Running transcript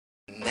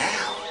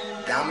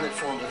dominant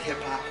forms of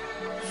hip-hop,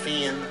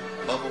 fin,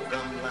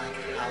 bubblegum-like,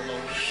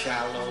 hollow,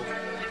 shallow,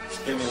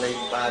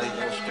 stimulating body,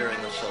 no stirring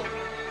of soul,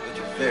 which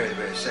is very,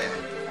 very sad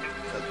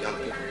because young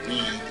people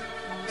need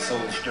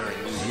soul-stirring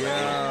music. Yo,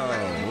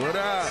 what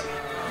up?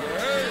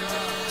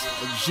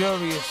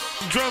 Luxurious.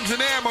 Drums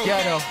and ammo.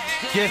 Ghetto.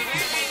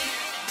 Gifted.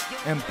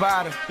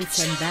 Ammbaataa.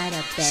 It's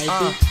Ammbaataa,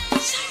 baby.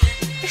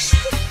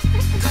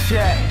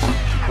 Check.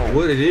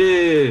 What it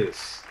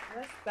is?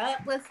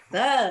 What's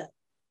up?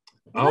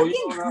 Oh,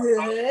 Looking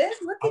good.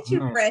 Look at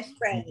you, fresh.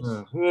 You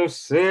know what I'm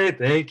saying?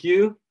 Thank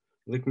you.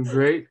 Looking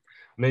great.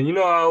 Man, you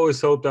know, I always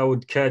hoped I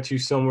would catch you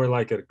somewhere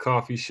like at a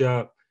coffee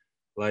shop,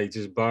 like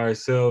just by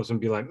ourselves and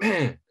be like,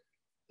 man,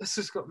 let's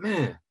just go,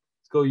 man,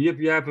 let's go yip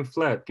yap and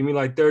flap. Give me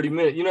like 30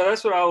 minutes. You know,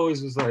 that's what I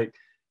always was like,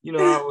 you know,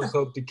 I always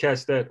hope to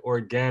catch that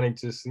organic,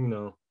 just, you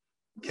know,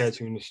 catch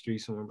you in the street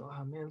somewhere.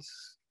 Oh man,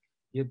 let's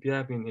yip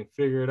yapping and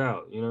figure it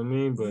out. You know what I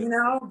mean? But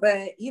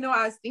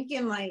I was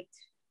thinking like,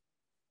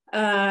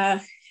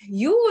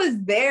 you was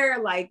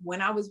there like when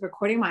I was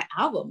recording my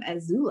album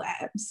at Zoo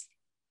Labs.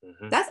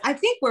 Mm-hmm. That's I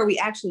think where we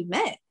actually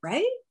met,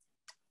 right?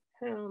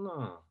 Hell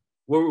no.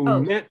 Where we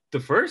met the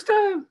first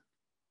time?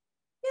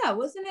 Yeah,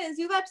 wasn't it at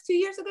Zoo Labs 2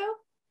 years ago?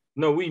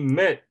 No, we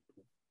met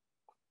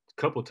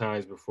a couple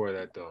times before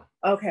that though.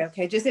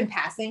 Okay, just in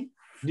passing.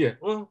 Yeah.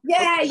 Well. We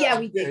did.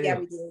 We did.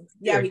 We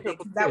did.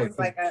 That was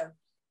like a.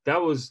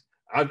 That was.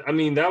 I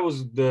mean, that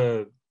was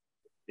the.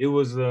 It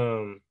was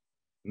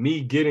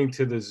me getting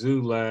to the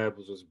Zoo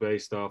Labs was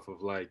based off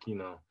of like, you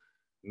know,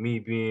 me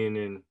being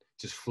in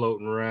just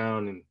floating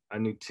around, and I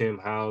knew Tim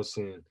House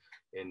and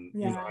you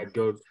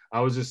know,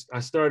 I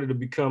started to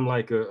become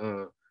like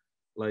a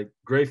like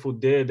Grateful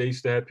Dead. They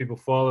used to have people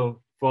following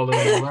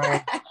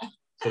around.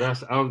 So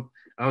that's I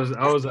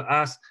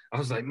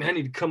was like, man, I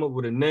need to come up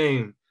with a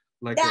name.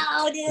 Like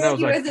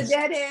you was a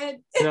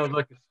deadhead. And I was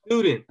like a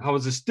student. I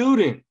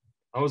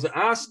was an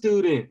art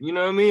student. You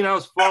know what I mean? I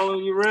was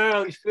following you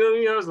around. You feel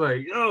me? I was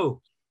like, yo,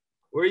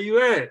 where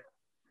you at?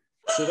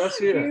 So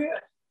that's it.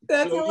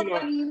 That's so, hella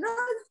funny. You know,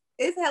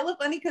 it's hella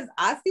funny because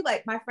I see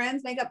like my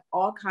friends make up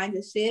all kinds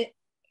of shit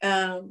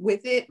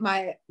with it.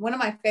 One of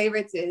my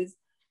favorites is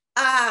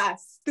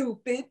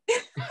stupid.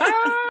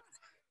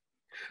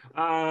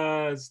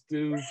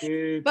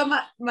 Stupid. But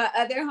my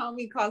other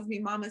homie calls me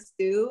Mama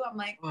Stu. I'm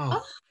like,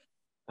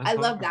 I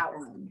love that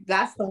one.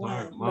 That's the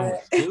one. Mama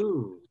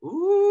Stu.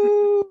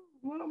 Ooh,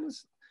 Mama.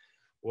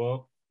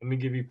 Well, let me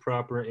give you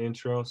proper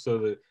intro. So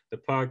the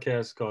podcast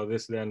is called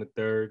This, That, and the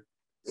Third.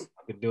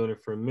 I've been doing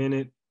it for a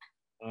minute.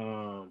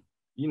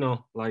 You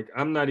know, like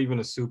I'm not even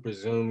a super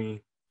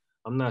zoomy.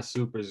 I'm not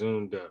super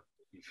zoomed up.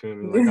 You feel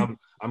me? Like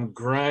I'm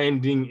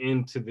grinding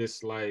into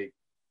this like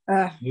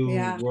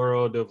new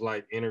world of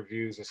like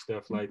interviews and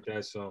stuff like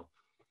that. So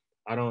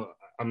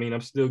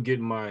I'm still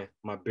getting my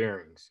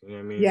bearings. You know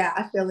what I mean? Yeah,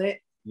 I feel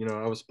it. You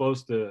know, I was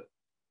supposed to,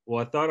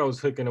 I thought I was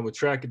hooking up with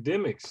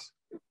Trackademics,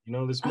 you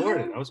know, this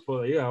morning. I was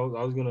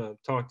gonna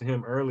talk to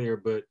him earlier,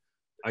 but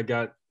I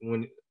got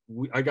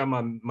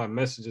my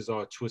messages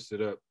all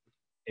twisted up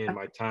in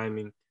my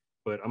timing,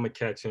 but I'm gonna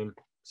catch him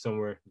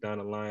somewhere down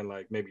the line,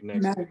 like maybe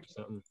next week or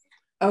something.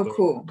 Oh,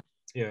 cool.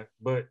 Yeah,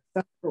 but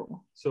that's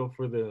cool. So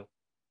for the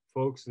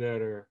folks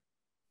that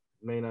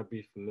may not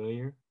be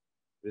familiar,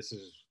 this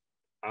is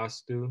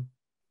ASTU.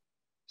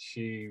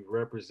 She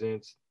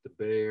represents the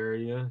Bay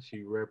Area.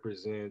 She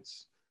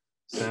represents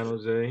San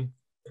Jose,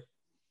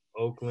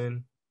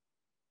 Oakland,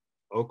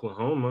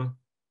 Oklahoma.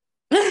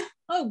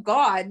 Oh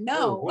God,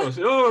 no.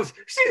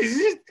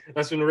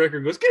 That's when the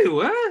record goes, "Get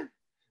what?"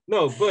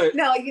 No, but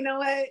no, you know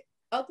what?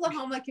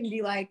 Oklahoma can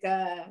be like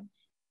I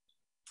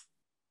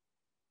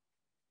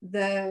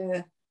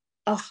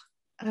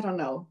don't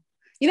know.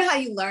 You know how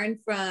you learn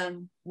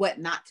from what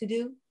not to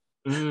do?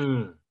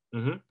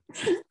 Mm-hmm.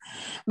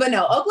 But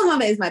no,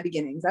 Oklahoma is my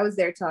beginnings. I was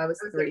there till I was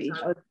 3.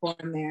 I was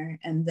born there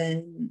and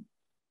then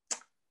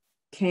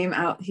came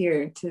out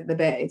here to the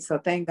Bay. So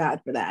thank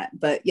God for that.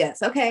 But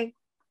yes, okay.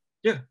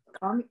 Yeah.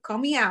 Call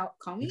me out.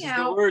 Call me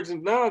out.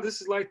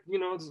 This is like, you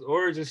know, this is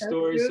origin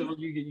story. So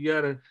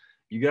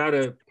you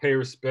gotta pay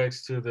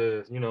respects to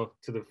the, you know,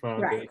 to the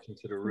foundation,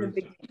 to the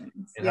roots,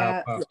 and how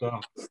it popped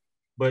off.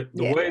 But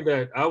the way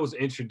that I was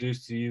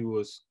introduced to you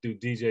was through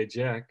DJ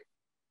Jack,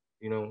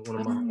 you know, one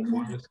of my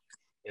boys.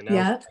 And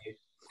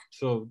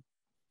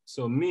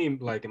so me,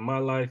 like in my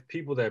life,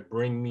 people that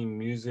bring me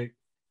music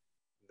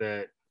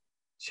that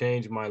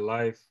change my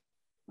life,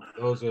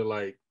 those are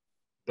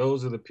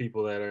the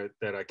people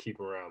that I keep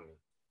around me.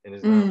 And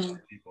it's not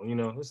people, you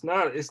know, it's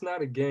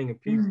not a gang of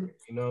people,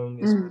 you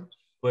know,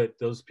 but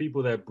those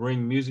people that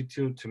bring music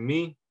to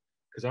me,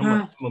 because I'm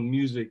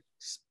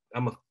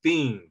a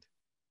fiend.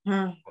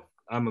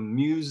 I'm a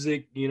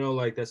music, you know,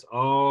 like that's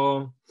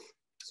all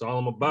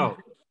I'm about.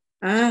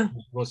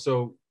 Well,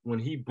 so when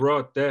he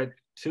brought that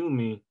to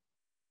me,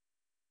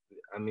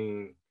 I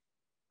mean,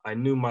 I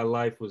knew my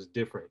life was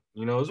different.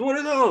 You know, it was one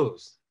of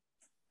those.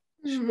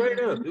 Straight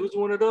up, it was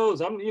one of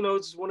those.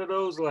 It's one of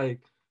those like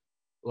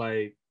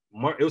it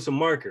was a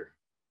marker.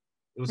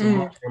 It was a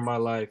marker in my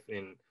life,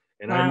 and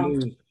I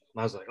knew.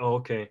 I was like, oh,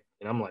 okay.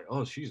 and I'm like,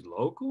 oh, she's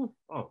local?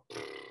 Oh,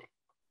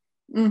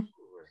 Mm.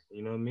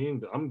 you know what I mean?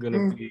 But I'm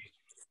gonna be,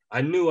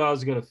 I knew I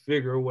was gonna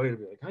figure a way to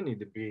be like, I need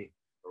to be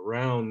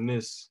around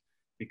this,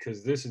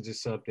 because this is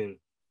just something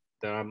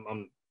that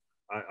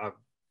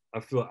I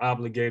feel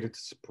obligated to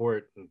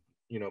support and,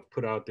 you know,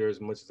 put out there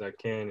as much as I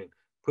can and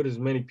put as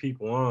many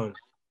people on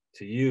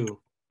to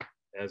you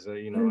as a,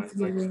 you know, I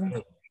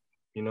can,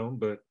 you know.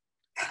 But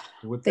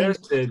with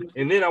that said,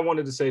 and then I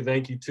wanted to say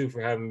thank you too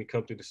for having me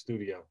come to the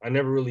studio. I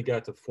never really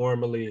got to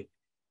formally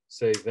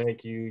say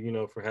thank you, you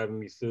know, for having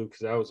me through,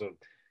 because I was a,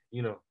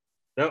 you know,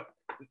 that,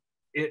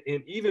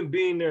 and even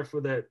being there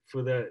for that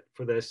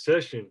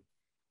session,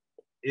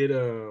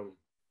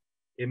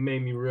 it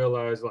made me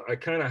realize, like, I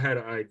kind of had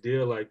an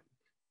idea, like,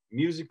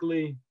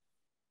 musically,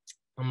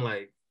 I'm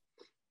like,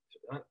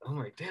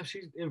 damn,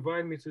 she's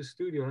invited me to the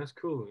studio. That's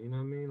cool. You know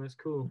what I mean? That's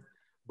cool.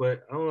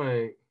 But I'm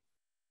like,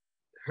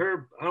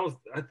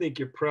 I think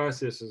your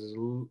process is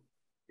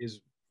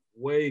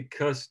way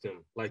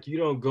custom. Like, you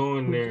don't go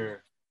in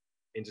there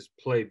and just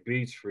play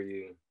beats for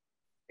you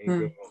and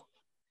go.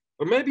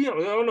 Or maybe, I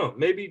don't know,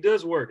 maybe it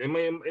does work. It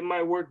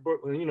might work,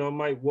 you know, it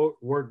might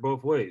work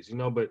both ways, you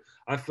know. But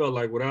I felt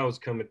like what I was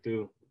coming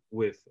through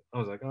with, I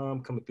was like, oh,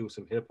 I'm coming through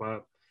some hip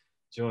hop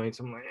joints.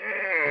 I'm like,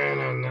 I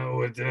don't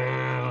know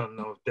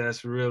if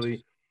that's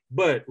really.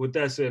 But with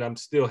that said, I'm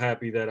still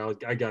happy that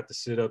I got to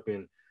sit up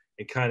and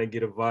kind of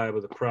get a vibe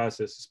of the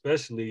process,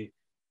 especially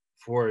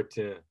for it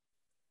to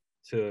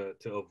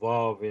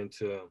evolve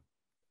into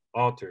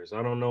alters.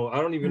 I don't know.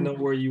 I don't even know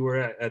where you were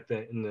at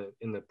in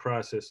the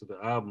process of the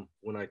album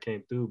when I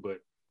came through, but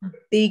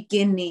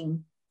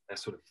beginning.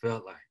 That's what it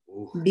felt like.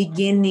 Ooh.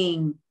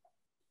 Beginning.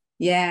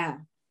 Yeah.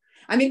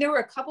 I mean, there were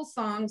a couple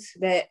songs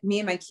that me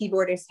and my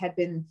keyboardist had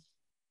been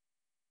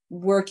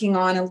working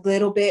on a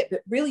little bit,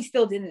 but really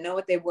still didn't know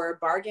what they were.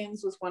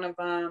 Bargains was one of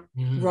them.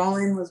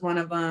 Rollin' was one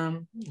of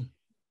them.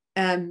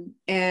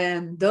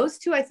 And those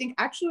two, I think,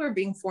 actually were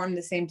being formed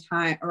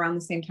around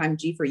the same time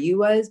G4U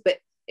was, but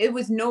it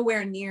was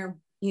nowhere near,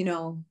 you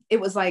know, it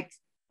was like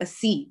a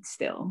seed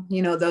still,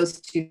 you know,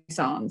 those two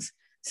songs.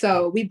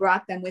 So we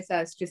brought them with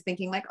us just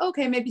thinking like,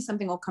 okay, maybe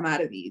something will come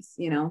out of these,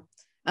 you know,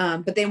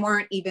 but they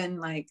weren't even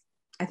like,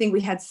 I think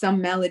we had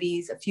some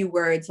melodies, a few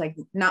words, like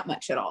not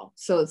much at all.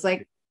 So it's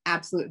like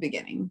absolute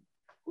beginning.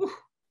 Whew.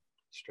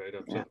 Straight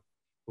up. Yeah.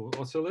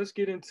 Well, so let's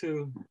get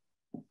into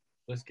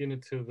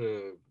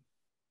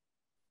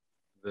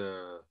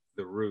the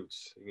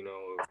roots, you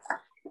know,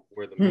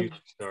 where the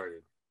music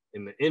started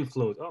and the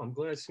influence. Oh, I'm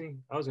glad. See,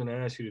 I was gonna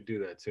ask you to do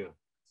that too.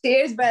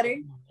 Cheers,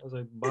 buddy. I was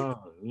like, bomb.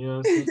 You know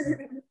what I'm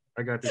saying?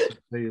 I got this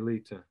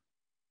Mexico.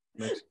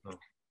 Mexico.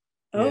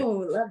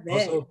 Oh, love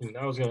that.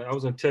 I was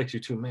gonna text you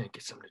too, man.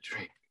 Get something to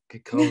drink.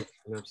 Get cold. You know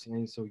what I'm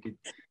saying? So we could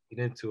get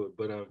into it.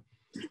 But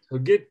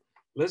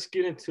let's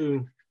get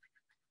into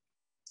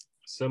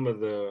some of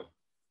the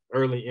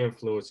early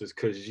influences,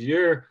 because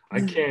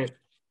I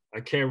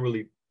can't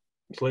really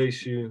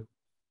place you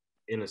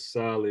in a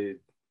solid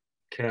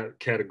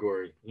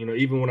category. You know,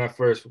 even when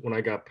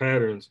I got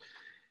Patterns,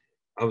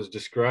 I was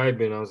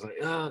describing, I was like,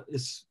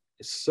 it's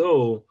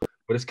soul,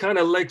 but it's kind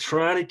of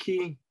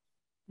electronic-y,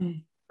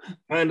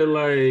 kind of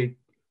like,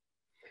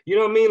 you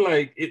know what I mean?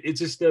 Like it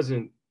just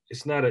doesn't,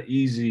 it's not an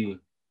easy,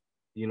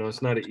 you know,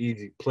 it's not an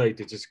easy plate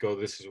to just go,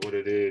 this is what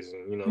it is.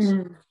 And, you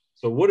know,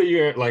 so what are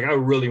your, like, I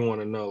really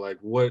want to know, like,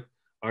 what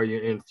are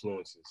your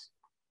influences?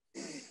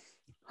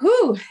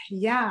 Whew,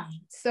 yeah.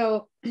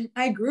 So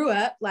I grew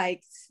up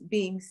like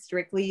being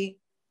strictly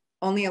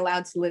only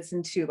allowed to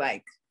listen to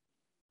like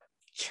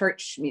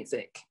church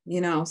music,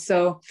 you know?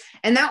 So,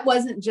 and that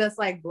wasn't just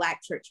like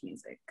Black church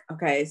music.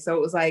 Okay. So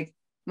it was like,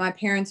 my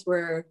parents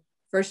were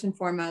first and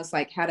foremost,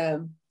 like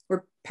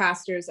were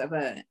pastors of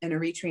an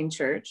Eritrean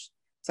church.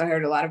 So I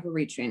heard a lot of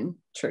Eritrean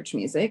church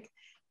music.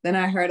 Then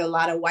I heard a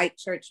lot of white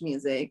church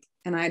music,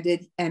 and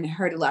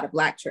heard a lot of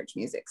Black church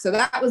music. So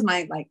that was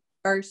my like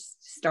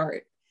first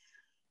start.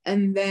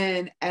 And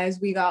then as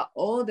we got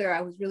older,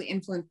 I was really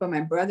influenced by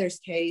my brother's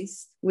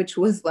taste, which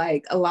was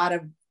like a lot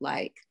of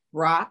like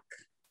rock.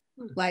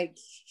 Like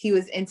he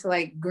was into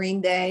like Green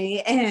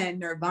Day and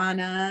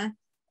Nirvana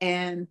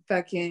and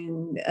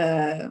fucking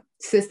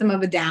System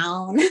of a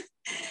Down.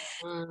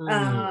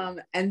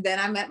 And then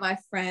I met my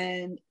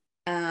friend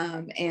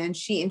and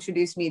she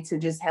introduced me to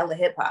just hella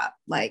hip hop,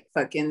 like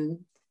fucking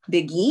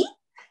Big E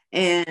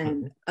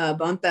and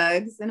Bone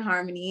Thugs and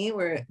Harmony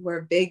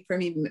were big for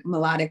me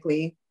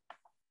melodically.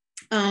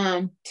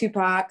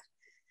 Tupac.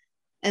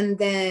 And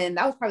then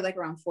that was probably like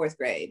around 4th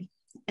grade.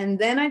 And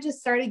then I just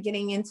started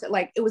getting into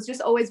like, it was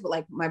just always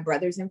like my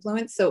brother's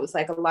influence. So it was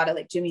like a lot of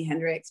like Jimi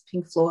Hendrix,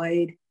 Pink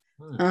Floyd.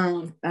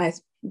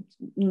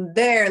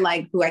 They're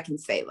like who I can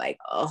say like,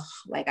 oh,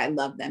 like I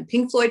love them.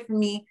 Pink Floyd for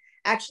me,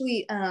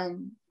 actually,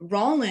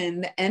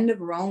 Rollin', the end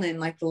of Rollin',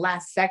 like the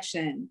last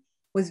section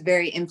was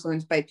very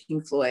influenced by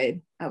Pink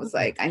Floyd. I was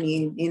like, I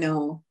need, you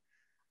know,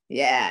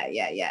 yeah.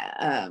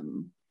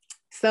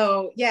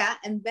 So yeah,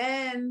 and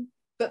then,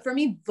 but for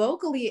me,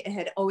 vocally, it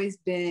had always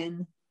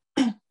been,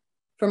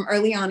 from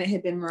early on, it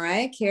had been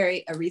Mariah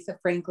Carey, Aretha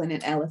Franklin,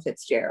 and Ella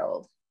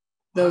Fitzgerald.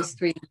 Those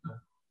three.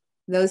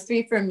 Those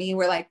three for me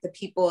were like the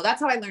people.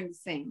 That's how I learned to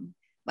sing.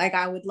 Like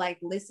I would like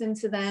listen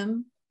to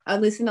them.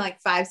 I'd listen to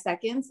like 5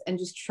 seconds and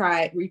just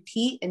try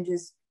repeat and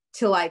just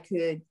till I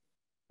could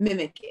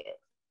mimic it.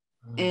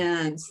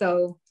 And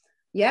so,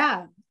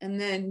 yeah. And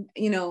then,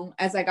 you know,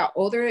 as I got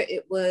older,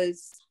 it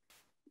was,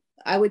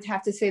 I would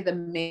have to say the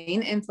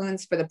main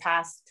influence for the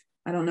past,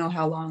 I don't know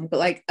how long, but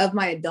like of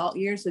my adult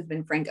years has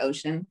been Frank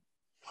Ocean.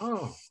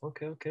 Oh,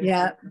 okay.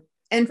 Yeah.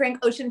 And Frank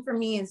Ocean for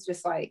me is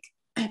just like,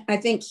 I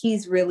think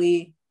he's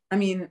really, I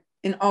mean,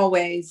 in all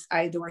ways,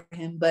 I adore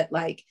him, but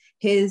like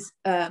his,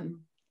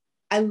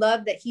 I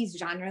love that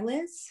he's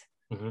genreless.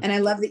 And I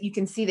love that you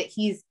can see that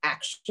he's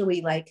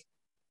actually like,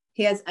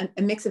 he has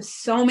a mix of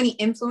so many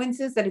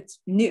influences that it's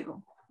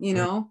new, you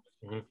know?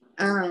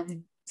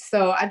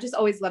 So I've just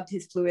always loved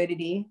his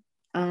fluidity.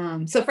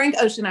 So Frank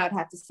Ocean, I would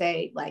have to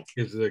say, like,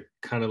 is the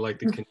kind of like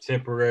the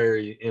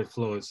contemporary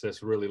influence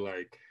that's really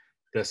like,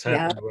 that's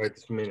happening right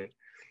this minute.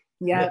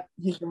 Yeah,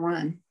 he's the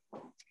one.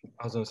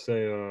 I was gonna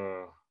say,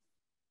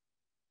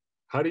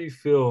 how do you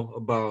feel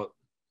about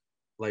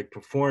like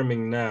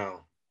performing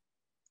now?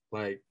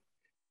 Like,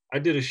 I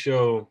did a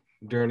show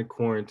during the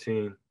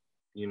quarantine,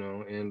 you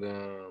know, and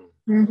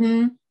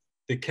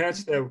the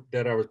cats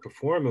that I was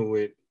performing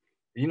with,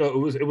 you know,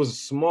 it was a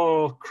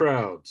small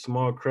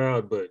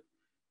crowd, but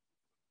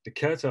the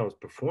cats I was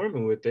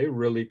performing with, they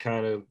really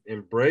kind of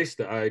embraced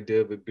the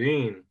idea of it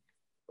being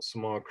a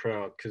small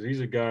crowd, because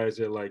these are guys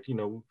that, like, you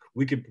know,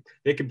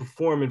 they could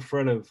perform in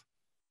front of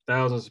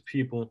thousands of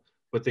people,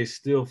 but they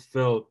still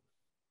felt,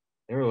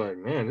 they were like,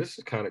 man, this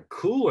is kind of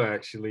cool,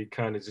 actually,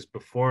 kind of just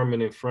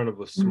performing in front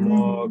of a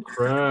small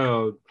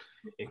crowd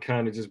and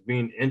kind of just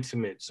being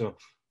intimate. So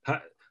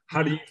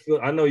how do you feel?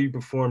 I know you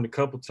performed a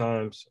couple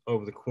times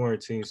over the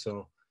quarantine,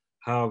 so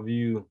how have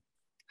you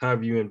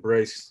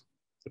embraced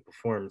the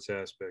performance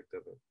aspect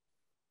of it?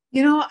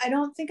 You know, I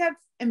don't think I've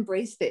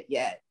embraced it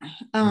yet.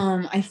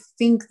 I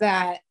think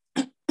that,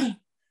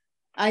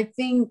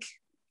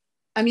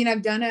 I mean,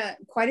 I've done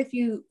quite a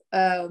few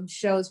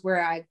shows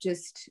where I've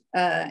just,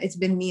 it's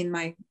been me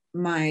and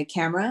my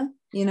camera,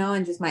 you know,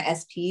 and just my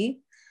SP.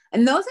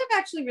 And those I've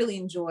actually really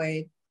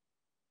enjoyed.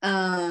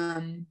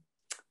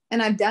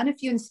 And I've done a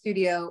few in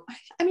studio.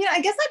 I mean,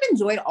 I guess I've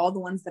enjoyed all the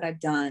ones that I've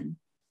done,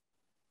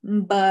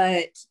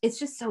 but it's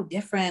just so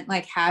different.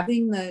 Like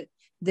having the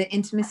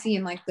intimacy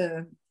and like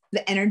the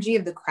energy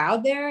of the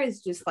crowd there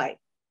is just like,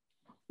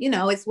 you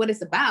know, it's what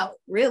it's about,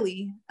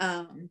 really.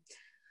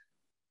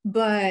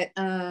 But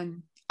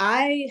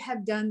I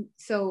have done,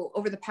 so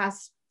over the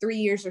past 3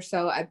 years or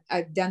so,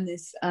 I've done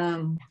this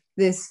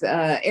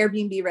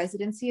Airbnb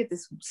residency at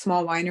this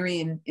small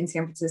winery in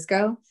San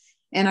Francisco.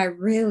 And I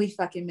really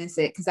fucking miss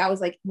it, because that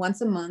was like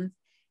once a month,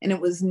 and it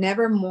was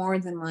never more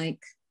than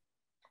like,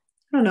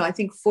 I don't know, I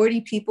think 40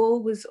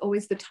 people was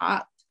always the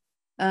top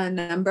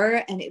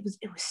number. And it was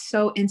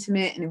so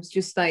intimate, and it was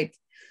just like,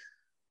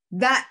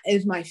 that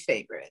is my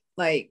favorite.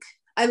 Like,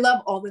 I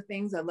love all the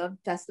things. I love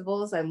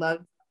festivals. I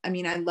love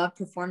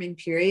performing,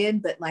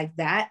 period. But like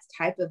that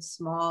type of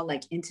small,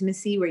 like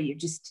intimacy where you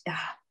just,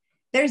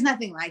 there's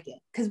nothing like it.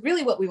 Because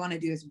really what we want to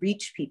do is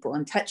reach people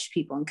and touch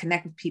people and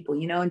connect with people,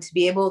 you know, and to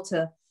be able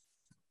to,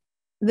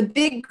 the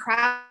big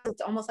crowd, it's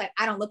almost like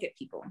I don't look at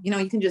people, you know,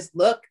 you can just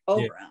look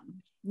over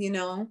them, you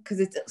know, because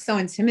it's so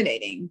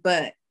intimidating.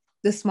 But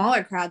the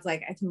smaller crowds,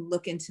 like I can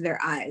look into their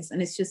eyes, and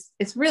it's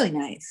really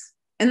nice.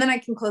 And then I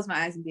can close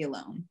my eyes and be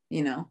alone,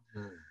 you know.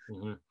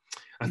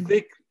 I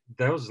think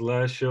that was the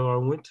last show I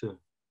went to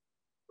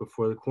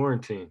before the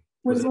quarantine.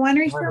 Was the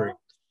winery show?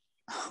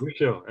 Your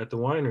show at the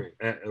winery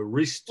at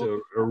what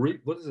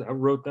is it? I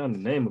wrote down the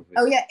name of it.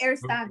 Oh yeah,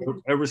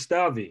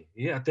 Aristavi.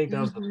 Yeah, I think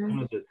that was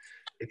one of the.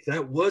 If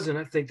that wasn't,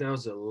 I think that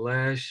was the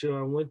last show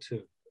I went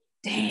to.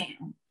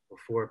 Damn.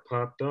 Before it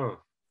popped off.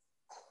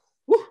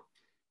 Woo!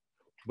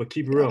 But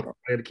keep it real.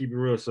 I had to keep it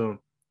real. So,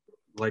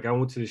 like, I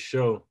went to the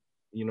show,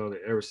 you know,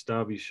 the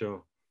Aristavi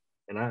show,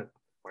 and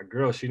my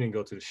girl, she didn't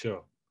go to the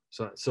show.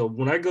 So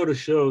when I go to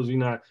shows, you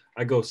know,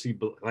 I go see.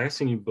 Like I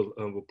seen you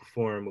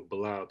perform with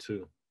Bilal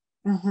too.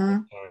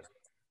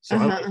 So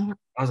I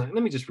was like,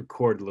 let me just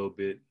record a little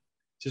bit,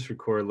 so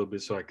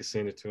I could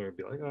send it to her and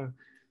be like,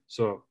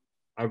 So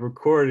I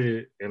recorded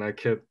it, and I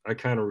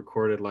kind of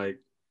recorded like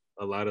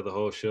a lot of the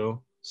whole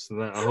show.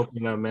 So I hope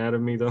you're not mad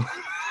at me though.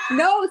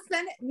 No,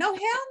 send it. No,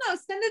 hell no.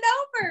 Send it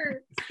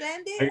over.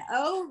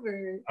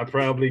 Over. I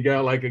probably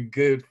got like a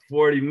good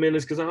 40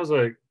 minutes, because I was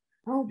like,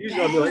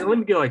 usually I'll be like, let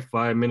me get like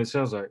 5 minutes.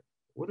 I was like,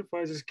 what if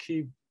I just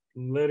keep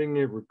letting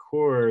it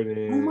record?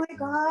 And, oh my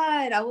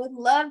God, I would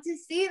love to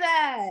see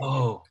that.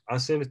 Oh, I'll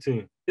send it to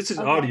you. It's just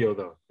audio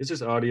though. It's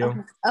just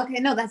audio. Okay,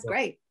 no, that's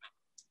great.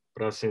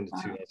 But I'll send it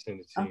to you.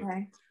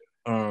 Okay.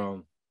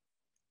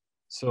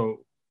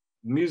 So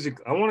music,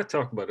 I want to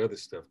talk about other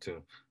stuff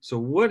too. So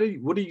what do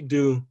you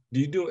do? Do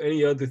you do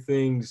any other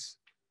things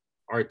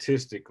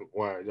artistic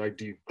wise? Like,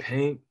 do you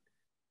paint?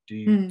 Do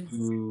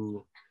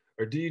you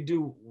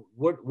do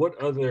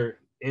what other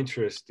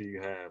interests do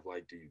you have?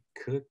 Like, do you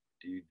cook?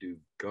 Do you do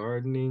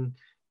gardening?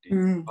 Do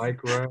you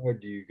bike ride?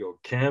 Do you go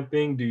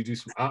camping? Do you do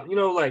some, you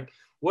know, like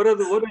what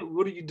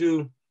do you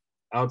do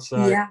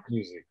outside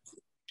music?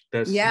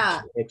 That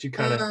you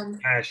kind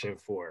of passion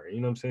for, you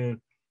know what I'm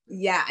saying?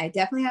 Yeah, I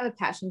definitely have a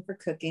passion for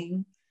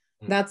cooking.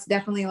 That's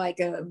definitely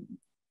like a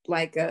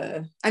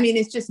I mean,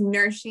 it's just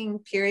nourishing,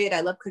 period.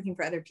 I love cooking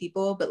for other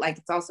people, but like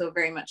it's also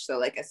very much so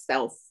like a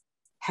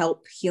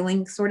self-help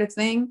healing sort of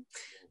thing.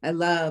 I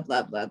love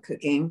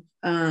cooking.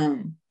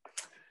 And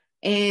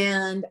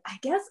I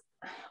guess,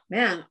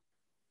 man,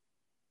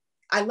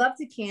 I love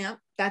to camp.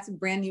 That's a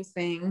brand new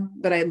thing,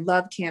 but I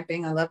love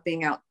camping. I love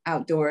being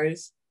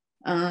outdoors.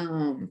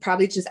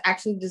 Probably just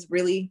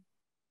really,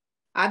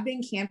 I've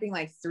been camping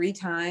like 3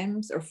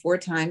 times or 4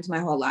 times my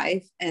whole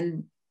life.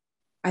 And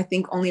I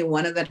think only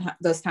one of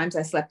those times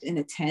I slept in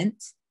a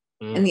tent.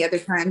 And the other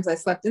times I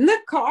slept in the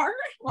car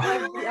while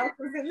everybody else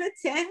was in the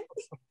tent.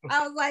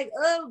 I was like,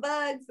 oh,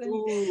 bugs.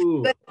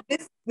 But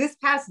this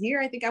past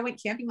year, I think I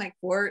went camping like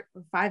 4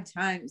 or 5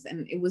 times,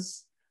 and it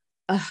was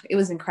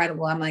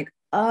incredible. I'm like,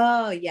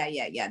 oh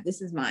yeah,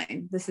 this is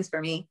mine. This is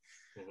for me.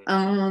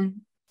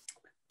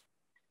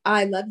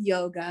 I love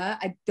yoga.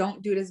 I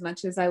don't do it as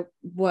much as I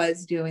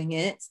was doing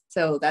it,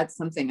 so that's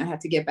something I have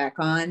to get back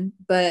on.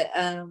 But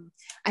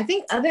I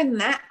think other than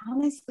that,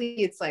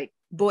 honestly, it's like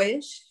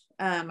Boyish,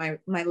 my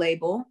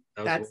label.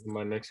 That's one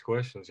of my next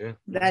questions. Yeah,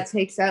 that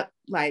takes up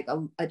like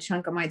a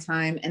chunk of my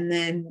time. And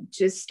then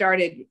just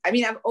started. I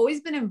mean, I've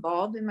always been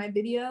involved in my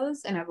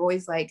videos, and I've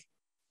always like,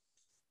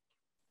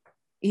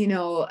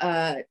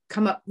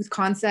 come up with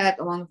concept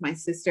along with my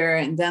sister,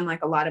 and done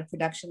like a lot of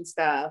production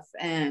stuff,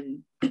 and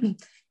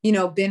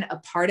been a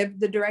part of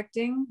the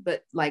directing,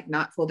 but like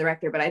not full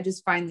director. But I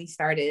just finally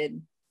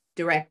started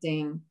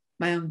directing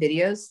my own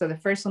videos. So the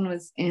first one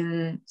was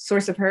in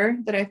Source of Her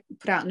that I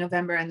put out in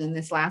November, and then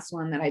this last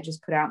one that I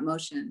just put out,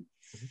 Motion.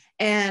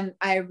 And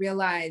I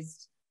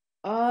realized,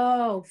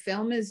 oh,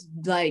 film is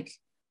like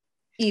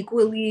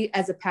equally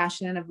as a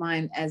passion of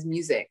mine as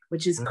music,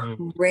 which is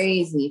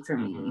crazy for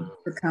me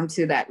to come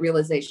to that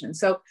realization.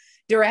 So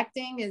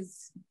directing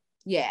is,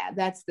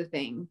 that's the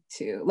thing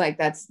too. Like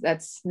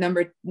that's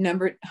number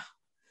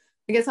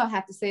I guess I'll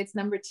have to say it's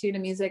number 2 to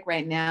music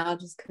right now,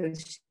 just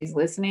because she's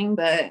listening,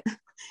 but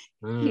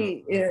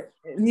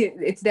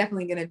it's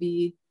definitely going to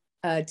be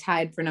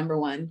tied for number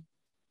 1.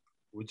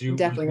 Would you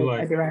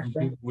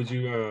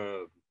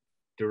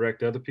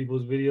direct other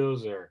people's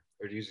videos, or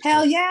do you just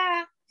Hell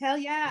yeah.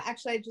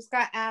 Actually, I just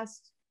got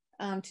asked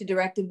to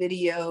direct a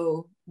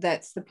video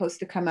that's supposed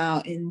to come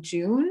out in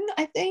June,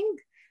 I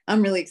think.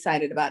 I'm really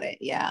excited about it.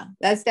 Yeah,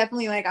 that's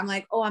definitely like, I'm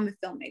like, oh, I'm a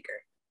filmmaker.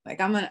 Like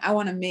I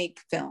want to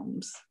make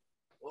films.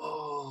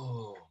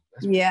 Whoa.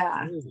 That's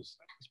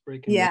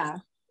breaking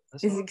news.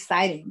 It's awesome.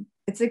 Exciting.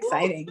 It's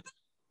exciting.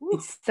 Woo.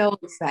 It's so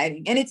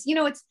exciting. And it's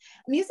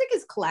music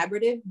is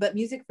collaborative, but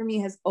music for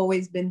me has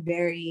always been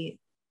very,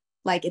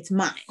 like, it's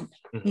mine,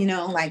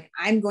 like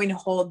I'm going to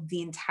hold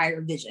the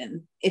entire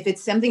vision. If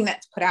it's something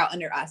that's put out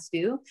under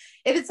ASTU,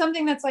 if it's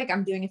something that's like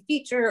I'm doing a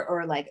feature,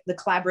 or like the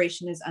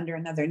collaboration is under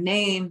another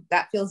name,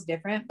 that feels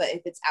different. But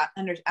if it's out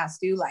under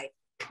ASTU, like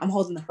I'm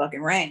holding the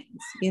fucking reins,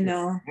 And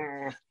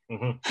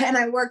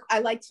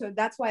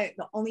that's why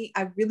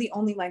I really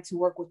only like to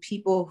work with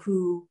people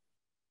who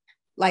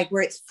like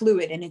where it's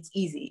fluid and it's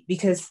easy,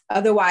 because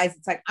otherwise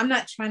it's like, I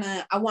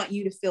want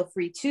you to feel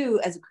free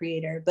too as a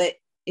creator, but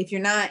if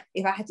I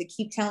had to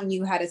keep telling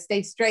you how to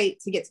stay straight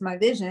to get to my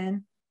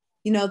vision,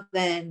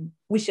 then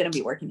we shouldn't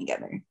be working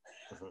together.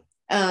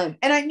 And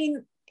I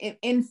mean,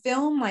 in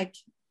film, like,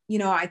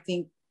 I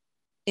think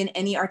in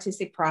any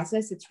artistic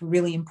process, it's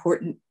really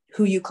important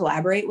who you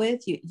collaborate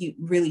with. You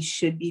really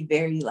should be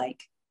very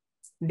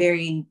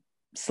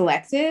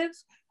selective.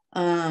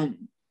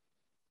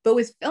 But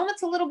with film,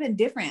 it's a little bit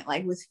different.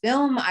 Like with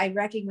film, I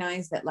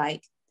recognize that,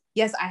 like,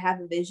 yes, I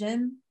have a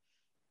vision,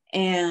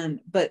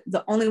 but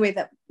the only way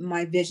that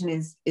my vision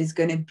is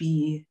going to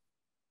be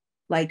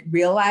like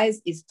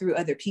realized is through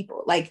other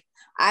people. Like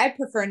I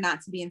prefer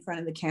not to be in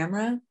front of the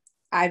camera.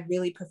 I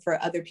really prefer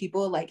other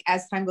people. Like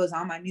as time goes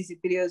on, my music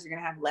videos are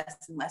going to have less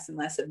and less and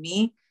less of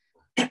me,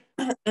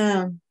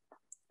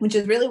 which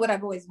is really what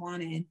I've always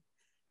wanted.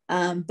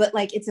 But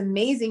like, it's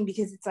amazing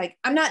because it's like,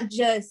 they're not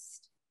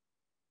just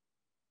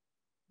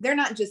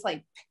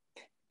like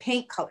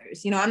paint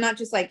colors, I'm not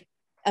just like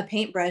a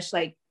paintbrush,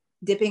 like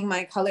dipping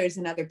my colors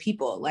in other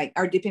people, like,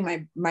 or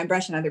dipping my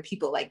brush in other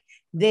people. Like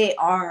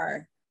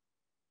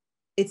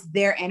it's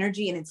their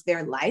energy and it's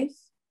their life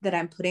that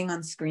I'm putting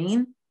on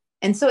screen.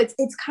 And so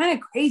it's kind of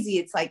crazy.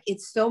 It's like,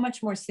 it's so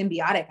much more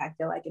symbiotic, I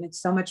feel like, and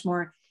it's so much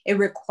more, it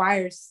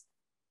requires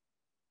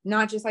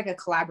not just like a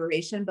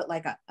collaboration, but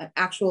like an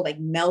actual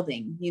like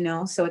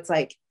melding, So it's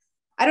like,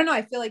 I don't know.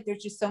 I feel like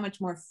there's just so much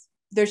more,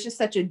 there's just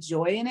such a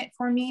joy in it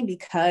for me,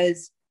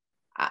 because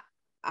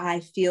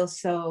I feel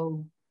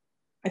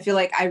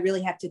like I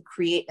really have to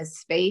create a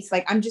space.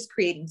 Like I'm just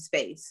creating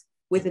space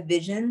with a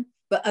vision,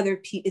 but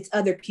it's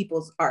other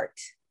people's art.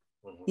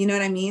 You know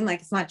what I mean?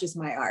 Like it's not just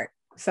my art.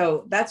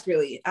 So that's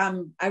really,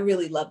 I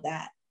really love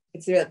that.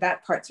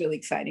 That part's really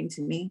exciting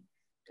to me.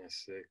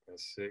 That's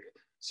sick.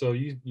 So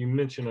you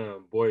mentioned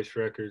Boyish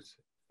Records.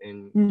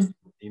 and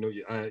you know,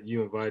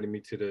 you invited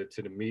me to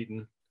the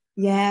meeting.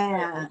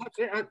 Yeah.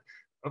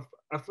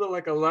 I feel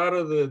like a lot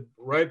of the,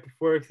 right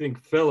before everything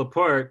fell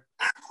apart,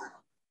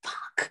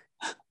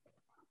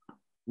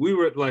 we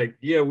were like,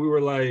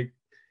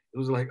 it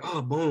was like,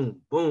 oh,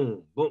 boom,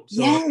 boom, boom.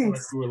 So I feel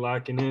like we were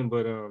locking in,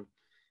 but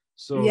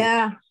so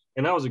yeah.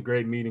 And that was a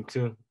great meeting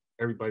too.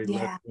 Everybody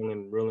left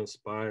feeling real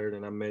inspired,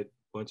 and I met a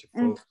bunch of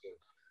folks.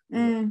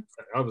 And,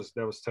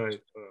 that was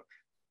tight.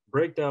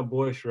 Break down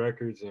Boyish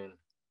Records and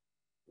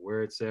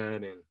where it's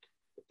at, and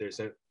if there's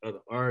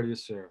other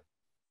artists, or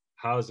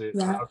how's it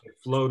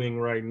floating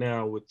right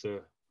now with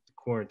the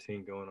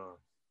quarantine going on?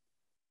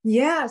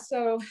 Yeah,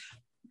 so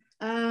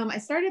I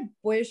started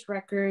Boyish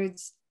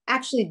Records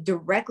actually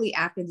directly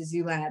after the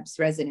Zoo Labs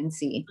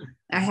residency.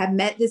 I had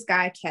met this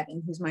guy,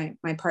 Kevin, who's my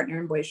partner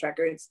in Boyish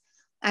Records.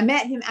 I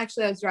met him,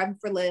 actually, I was driving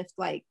for Lyft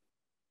like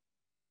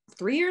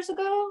 3 years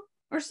ago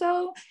or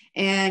so,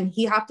 and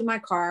he hopped in my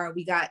car.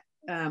 We got,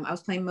 I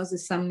was playing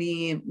Moses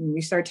Sumney, and we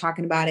started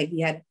talking about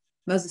it.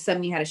 Moses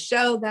Sumney had a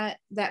show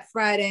that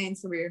Friday, and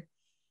so we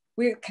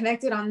were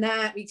connected on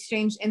that. We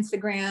exchanged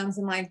Instagrams,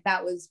 and like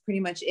that was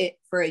pretty much it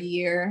for a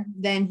year.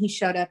 Then he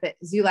showed up at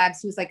Zoo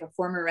Labs. He was like a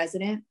former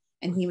resident,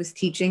 and he was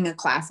teaching a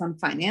class on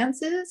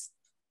finances.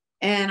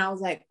 And I was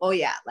like, oh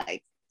yeah,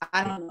 like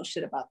I don't know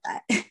shit about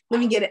that. Let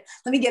me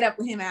get up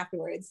with him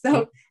afterwards.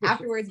 So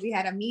afterwards we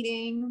had a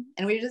meeting,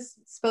 and we were just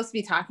supposed to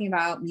be talking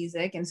about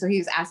music. And so he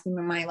was asking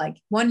me my like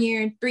 1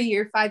 year, 3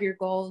 year, 5 year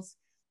goals.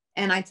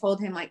 And I told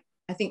him like,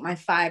 I think my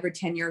 5 or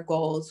 10 year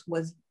goals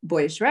was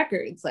Boyish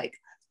Records. Like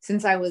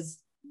since I was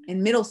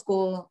in middle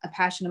school, a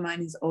passion of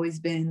mine has always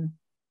been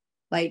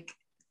like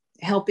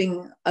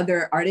helping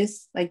other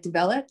artists like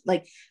develop.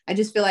 Like I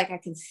just feel like I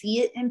can see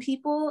it in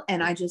people,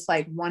 and I just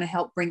like want to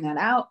help bring that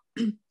out.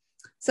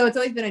 So it's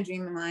always been a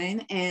dream of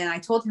mine. And I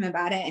told him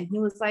about it, and he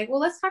was like, well,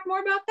 let's talk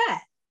more about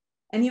that.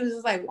 And he was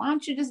just like, why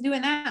don't you just do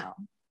it now?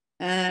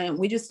 And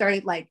we just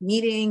started like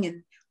meeting,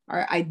 and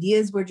our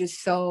ideas were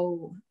just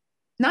so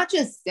not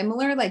just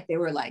similar, like they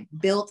were like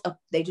built up,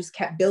 they just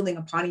kept building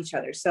upon each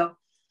other. So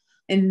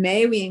in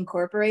May, we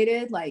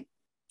incorporated like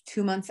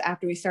 2 months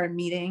after we started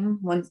meeting,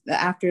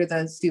 after the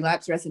Stuuuuuuuu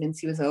Labs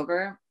residency was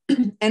over.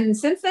 And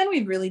since then,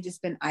 we've really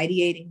just been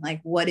ideating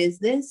like, what is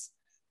this?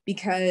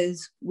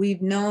 Because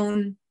we've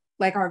known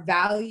like our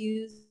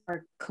values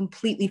are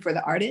completely for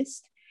the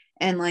artist,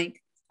 and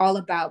like all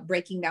about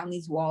breaking down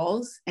these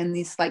walls and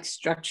this like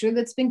structure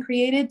that's been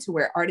created to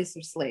where artists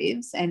are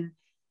slaves and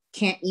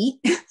can't eat,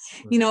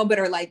 you know, but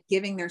are like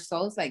giving their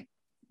souls, like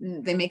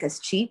they make us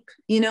cheap,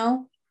 you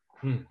know?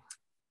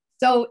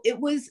 So it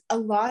was a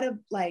lot of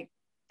like,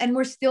 and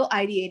we're still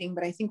ideating,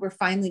 but I think we're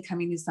finally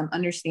coming to some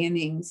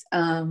understandings,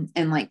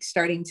 and like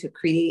starting to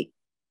create,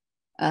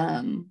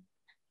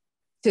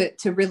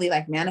 to really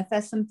like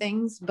manifest some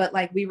things. But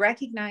like we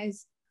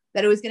recognize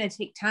that it was going to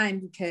take time,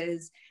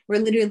 because we're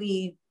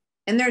literally,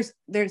 and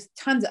there's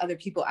tons of other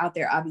people out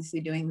there obviously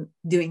doing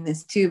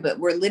this too, but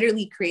we're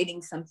literally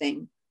creating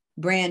something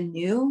brand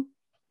new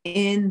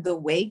in the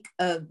wake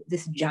of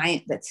this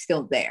giant that's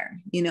still there,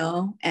 you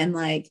know? And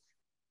like,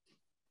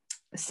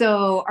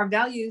 so our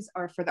values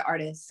are for the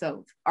artists.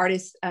 So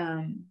artists,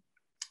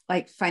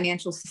 like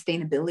financial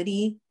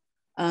sustainability,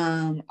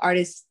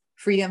 artists,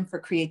 freedom for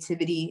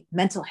creativity,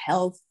 mental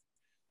health,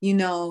 you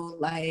know,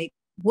 like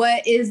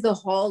what is the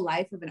whole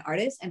life of an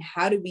artist, and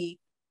how do we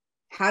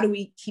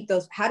keep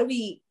those, how do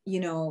we, you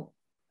know,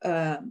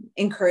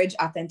 encourage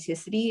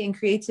authenticity and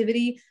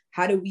creativity?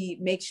 How do we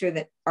make sure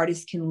that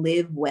artists can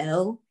live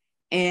well?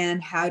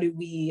 And how do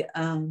we,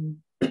 and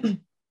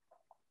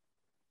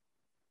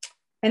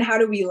how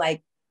do we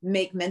like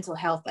make mental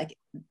health like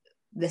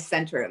the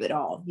center of it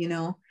all, you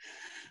know?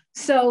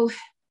 So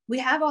we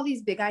have all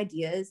these big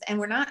ideas, and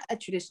we're not a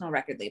traditional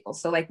record label.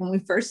 So like when we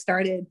first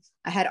started,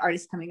 I had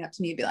artists coming up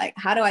to me and be like,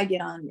 how do I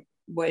get on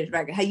Boyish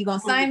Record? How you gonna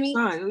sign me?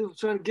 I'm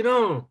trying to get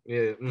on.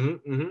 Yeah.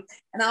 And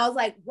I was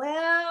like,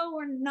 well,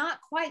 we're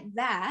not quite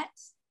that.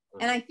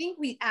 And I think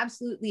we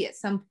absolutely at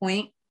some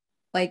point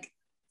like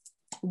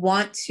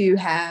want to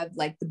have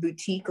like the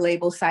boutique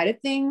label side of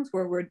things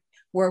where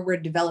we're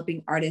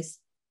developing artists.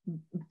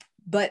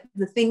 But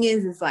the thing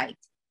is like,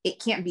 it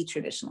can't be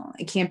traditional.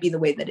 It can't be the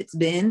way that it's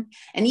been.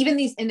 And even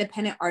these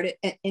independent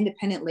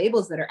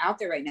labels that are out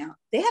there right now,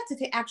 they have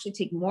to actually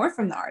take more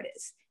from the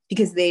artists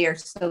because they are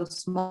so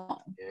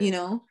small, you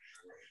know?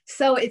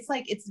 So it's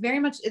like, it's very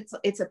much,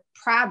 it's a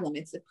problem.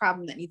 It's a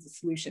problem that needs a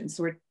solution.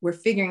 So we're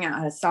figuring out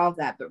how to solve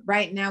that. But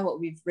right now what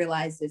we've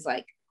realized is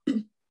like,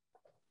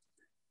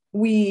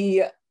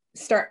 we're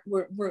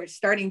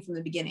starting from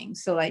the beginning.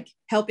 So like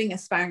helping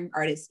aspiring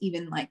artists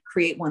even like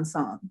create one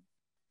song,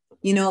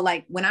 you know,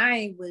 like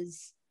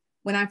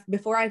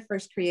before I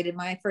first created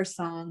my first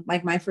song,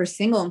 like my first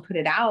single and put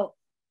it out,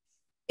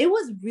 it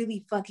was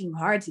really fucking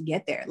hard to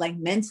get there. Like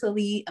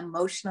mentally,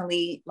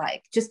 emotionally,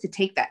 like just to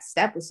take that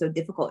step was so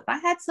difficult. If I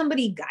had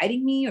somebody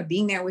guiding me or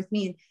being there with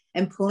me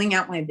and pulling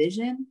out my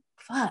vision,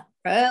 fuck,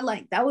 bro,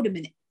 like that would have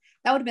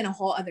been a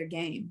whole other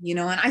game, you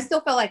know? And I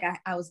still felt like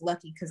I was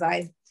lucky because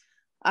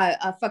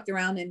I fucked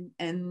around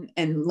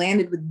and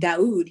landed with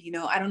Daoud. You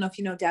know, I don't know if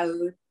you know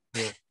Daoud.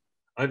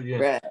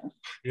 Yeah.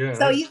 Yeah.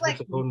 So he's like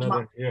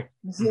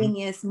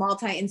genius,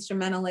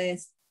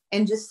 multi-instrumentalist,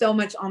 and just so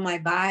much on my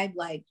vibe,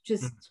 like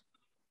just,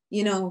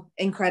 you know,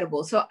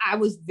 incredible. So I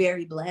was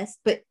very blessed.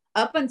 But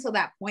up until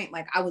that point,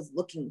 like I was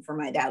looking for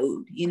my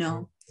Daoud, you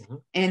know,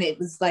 and it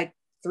was like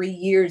 3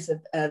 years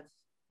of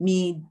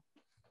me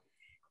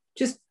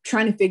just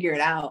trying to figure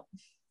it out.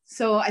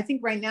 So I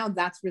think right now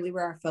that's really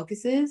where our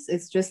focus is.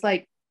 It's just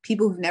like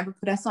people who've never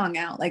put a song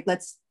out, like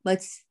let's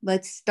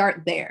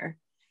start there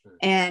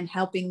and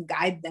helping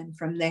guide them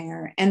from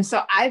there. And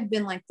so I've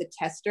been like the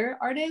tester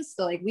artist.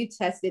 So like we've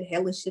tested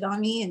hella shit on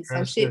me, and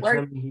some shit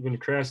worked. You gonna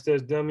crash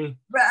test dummy?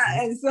 Right.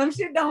 And some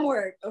shit don't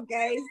work.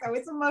 Okay. So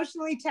it's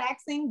emotionally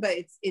taxing, but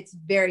it's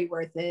very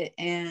worth it.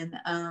 And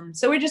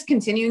so we're just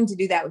continuing to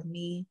do that with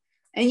me.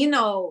 And you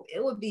know,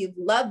 it would be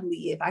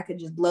lovely if I could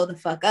just blow the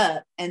fuck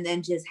up and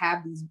then just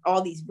have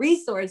all these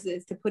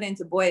resources to put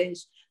into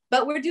Boyish.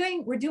 But we're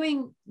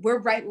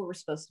right where we're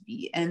supposed to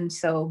be. And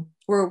so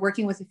we're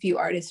working with a few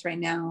artists right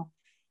now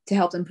to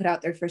help them put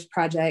out their first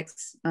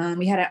projects.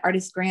 We had an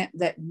artist grant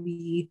that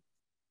we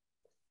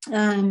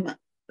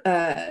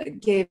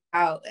gave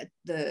out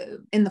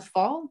in the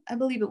fall, I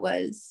believe it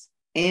was.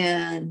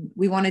 And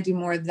we want to do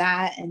more of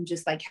that and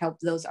just like help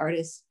those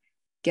artists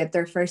get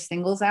their first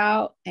singles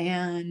out.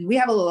 And we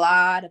have a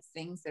lot of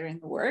things that are in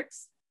the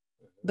works.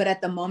 But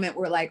at the moment,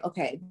 we're like,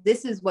 okay,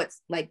 this is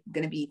what's like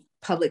going to be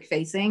public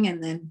facing.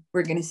 And then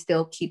we're going to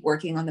still keep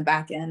working on the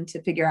back end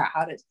to figure out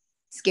how to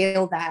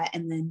scale that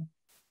and then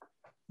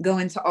go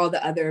into all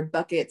the other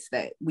buckets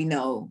that we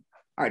know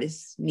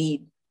artists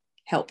need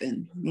help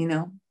in, you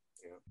know?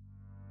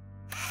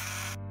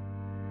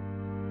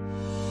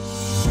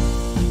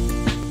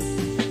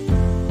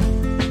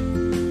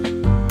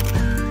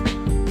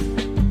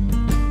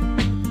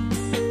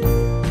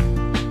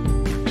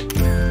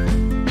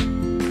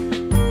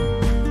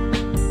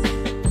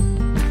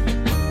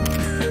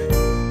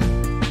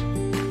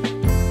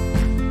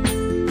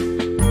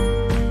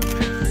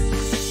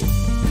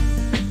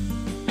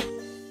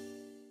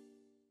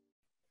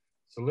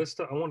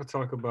 So I want to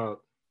talk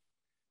about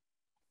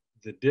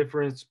the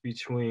difference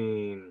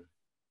between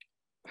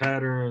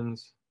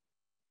patterns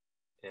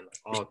and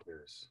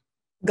authors.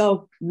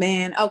 Go,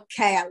 man.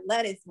 Okay, I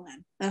love this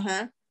one.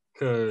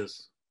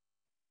 Because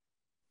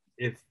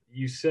if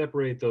you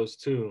separate those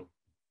two,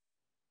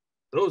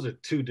 those are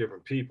two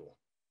different people.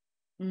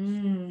 To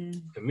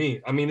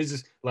me, I mean, it's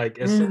just like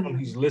as someone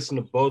who's listened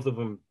to both of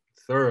them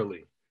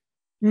thoroughly,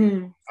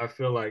 I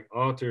feel like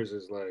authors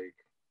is like,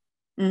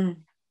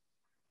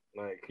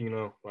 like, you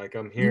know, like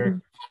I'm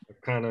here,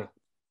 I'm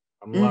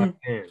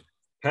locked in.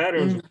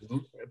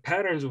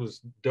 Patterns was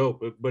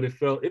dope, but it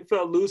felt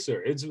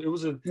looser. It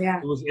was, and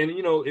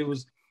you know, it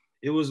was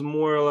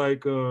more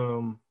like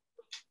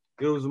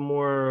it was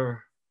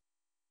more,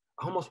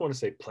 I almost want to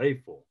say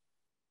playful,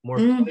 more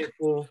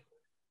playful,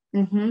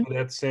 but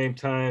at the same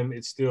time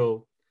it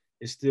still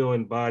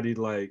embodied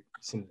like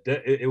some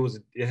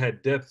it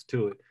had depth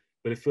to it.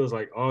 But it feels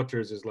like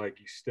Alters is like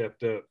you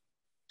stepped up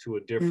to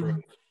a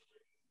different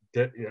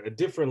a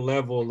different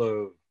level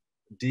of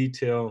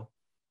detail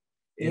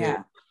in it.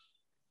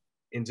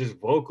 And just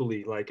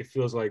vocally, like it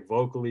feels like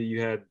vocally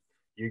you're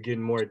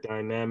getting more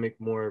dynamic,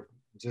 more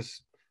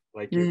just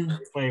like you're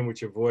playing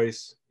with your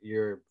voice,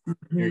 you're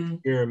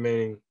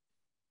experimenting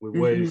with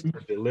ways to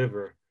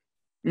deliver.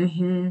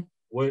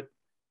 What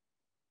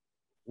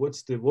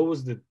was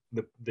the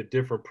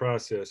different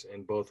process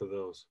in both of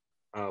those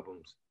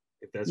albums?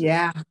 If that's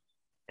an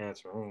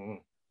answer. I don't know.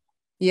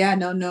 Yeah,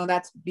 no,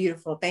 that's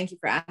beautiful. Thank you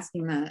for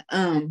asking that.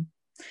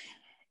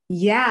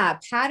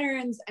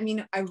 Patterns. I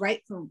mean, I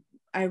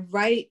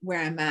write where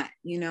I'm at,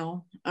 you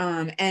know,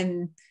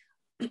 and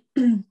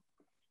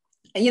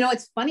you know,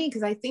 it's funny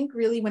because I think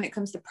really when it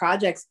comes to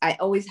projects, I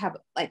always have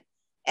like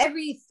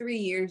every 3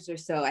 years or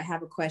so, I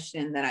have a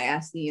question that I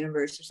ask the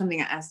universe or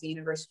something I ask the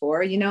universe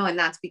for, you know, and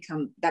that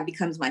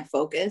becomes my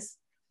focus.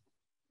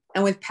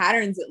 And with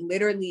patterns, it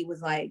literally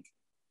was like,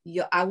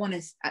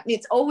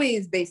 it's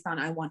always based on,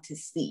 I want to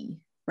see,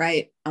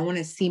 right? I want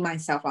to see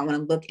myself. I want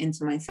to look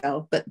into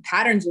myself. But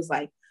patterns was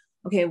like,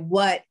 okay,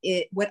 what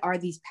are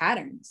these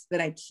patterns that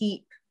I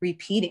keep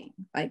repeating?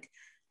 Like,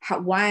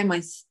 why am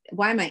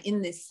I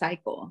in this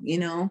cycle, you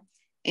know?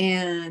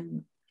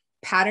 And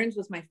patterns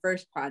was my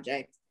first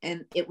project.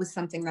 And it was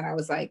something that I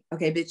was like,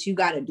 okay, bitch, you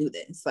got to do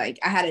this. Like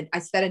I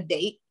set a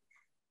date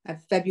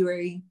of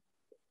February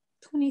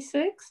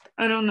 26th.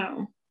 I don't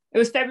know. It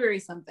was February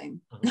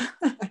something.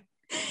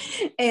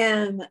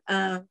 And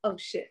oh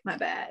shit, my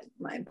bad.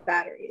 My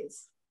battery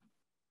is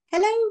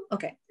hello.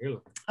 Okay.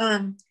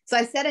 So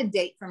I set a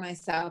date for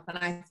myself, and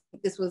I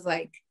think this was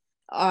like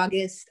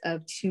August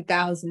of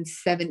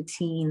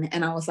 2017,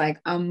 and I was like,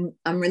 I'm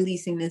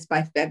releasing this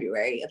by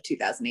February of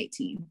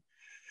 2018.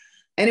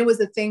 And it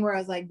was a thing where I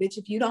was like, bitch,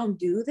 if you don't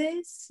do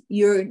this,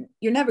 you're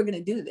never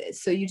gonna do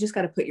this. So you just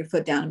got to put your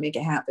foot down and make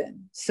it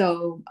happen.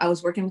 So I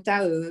was working with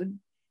Daoud,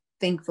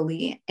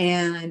 thankfully,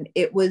 and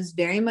it was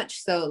very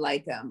much so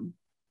like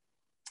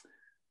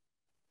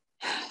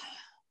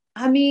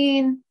I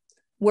mean,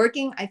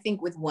 working, I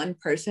think, with one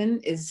person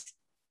is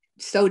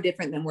so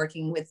different than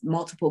working with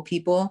multiple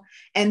people.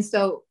 And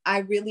so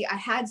I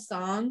had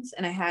songs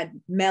and I had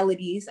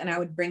melodies, and I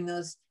would bring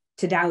those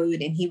to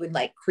Daoud and he would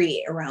like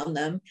create around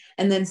them.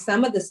 And then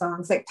some of the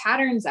songs, like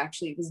Patterns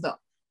actually was the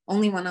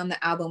only one on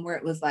the album where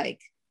it was like,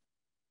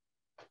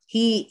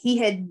 he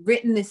had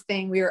written this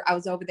thing. I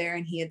was over there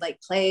and he had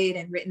like played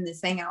and written this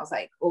thing. I was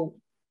like, oh,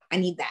 I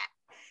need that.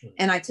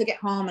 And I took it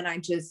home and I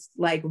just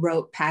like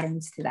wrote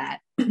patterns to that.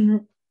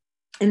 And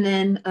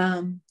then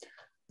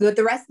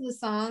the rest of the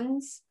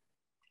songs,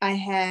 I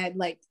had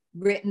like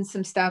written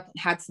some stuff and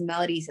had some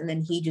melodies, and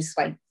then he just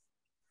like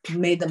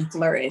made them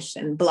flourish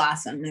and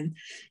blossom. And,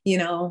 you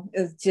know,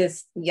 it's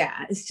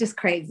just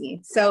crazy.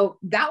 So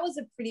that was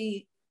a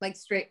pretty like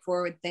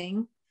straightforward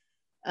thing.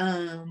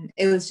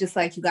 It was just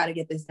like, you got to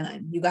get this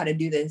done. You got to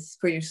do this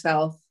for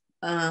yourself.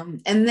 And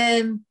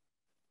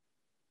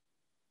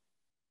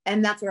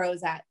that's where I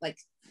was at, like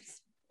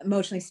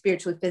emotionally,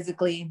 spiritually,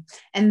 physically.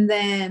 And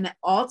then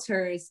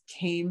Alters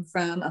came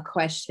from a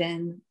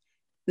question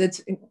that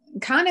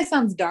kind of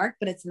sounds dark,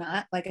 but it's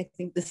not. Like, I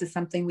think this is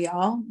something we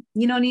all,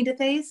 you know, need to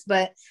face.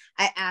 But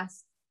I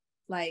asked,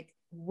 like,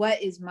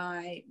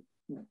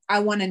 I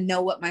want to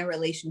know what my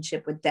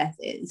relationship with death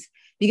is,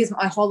 because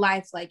my whole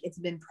life, like, it's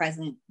been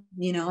present,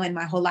 you know, and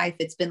my whole life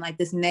it's been like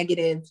this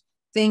negative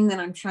thing that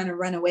I'm trying to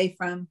run away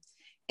from.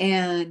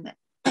 And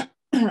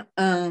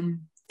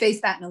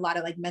face that in a lot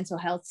of like mental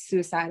health,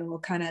 suicidal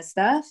kind of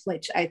stuff,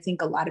 which I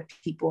think a lot of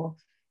people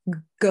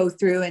go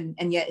through,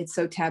 and yet it's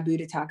so taboo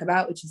to talk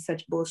about, which is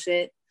such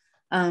bullshit.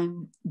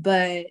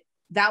 But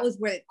that was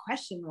where the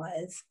question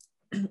was.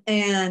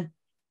 And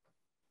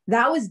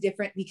that was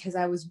different because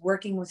I was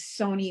working with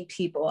so many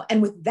people.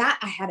 And with that,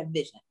 I had a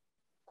vision.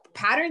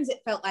 Patterns,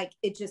 it felt like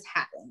it just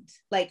happened.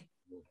 Like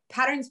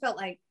Patterns felt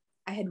like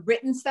I had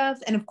written stuff.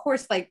 And of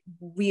course, like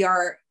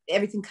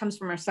everything comes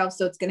from ourselves.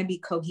 So it's going to be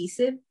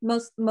cohesive,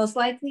 most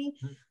likely.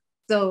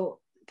 So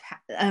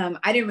I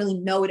didn't really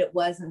know what it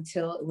was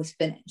until it was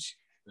finished.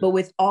 But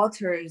with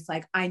Alters,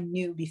 like I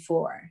knew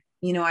before,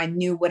 you know, I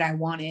knew what I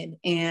wanted.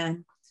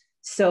 And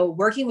so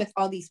working with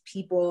all these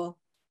people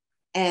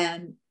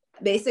and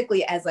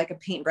basically as like a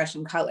paintbrush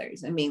and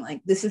colors and being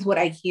like, this is what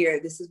I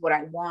hear, this is what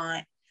I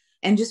want.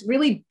 And just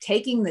really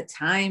taking the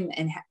time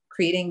and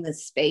creating the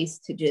space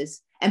to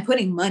just, and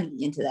putting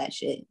money into that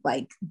shit.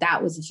 Like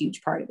that was a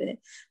huge part of it.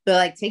 But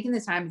like taking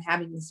the time and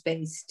having the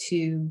space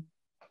to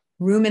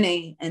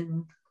ruminate.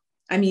 And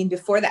I mean,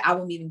 before the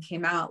album even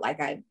came out,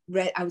 like I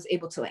was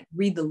able to like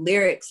read the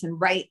lyrics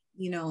and write,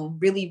 you know,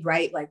 really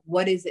write like,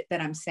 what is it that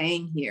I'm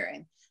saying here?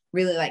 And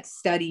really like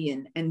study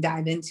and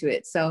dive into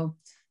it. So,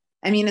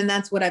 I mean, and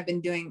that's what I've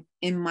been doing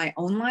in my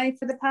own life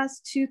for the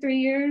past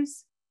 2-3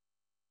 years.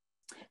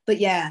 But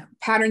yeah,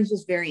 Patterns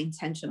was very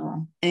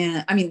intentional.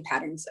 And I mean,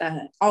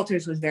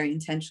 Alters was very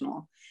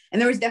intentional.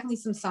 And there was definitely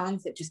some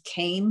songs that just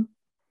came,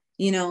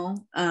 you know,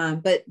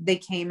 but they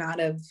came out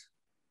of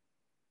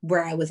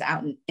where I was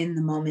out in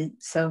the moment.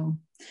 So,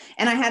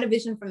 and I had a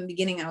vision from the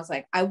beginning. I was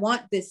like, I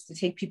want this to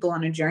take people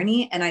on a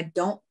journey. And I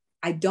don't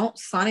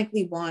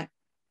sonically want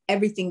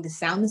everything to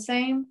sound the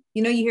same.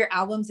 You know, you hear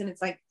albums and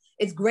it's like,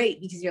 it's great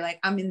because you're like,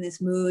 I'm in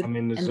this mood. I'm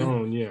in the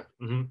zone, yeah.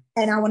 Mm-hmm.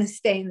 And I want to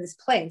stay in this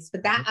place.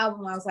 But that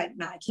album, I was like,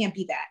 nah, it can't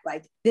be that.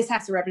 Like, this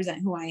has to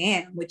represent who I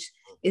am, which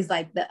is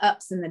like the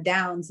ups and the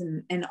downs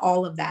and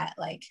all of that.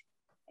 Like,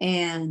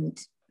 and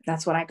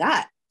that's what I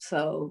got.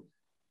 So.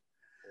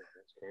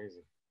 That's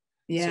crazy.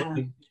 Yeah.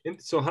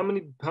 So how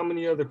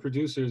many other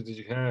producers did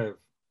you have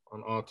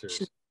on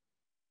Alters?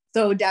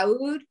 So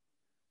Daoud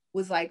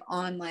was like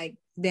on like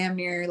damn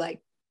near like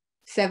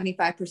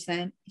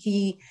 75%.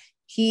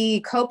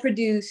 He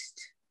co-produced,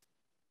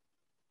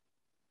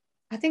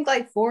 I think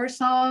like 5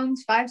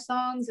 songs,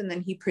 and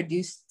then he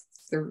produced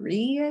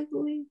 3, I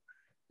believe.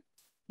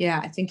 Yeah,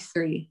 I think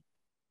 3.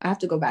 I have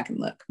to go back and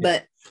look.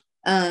 Yeah.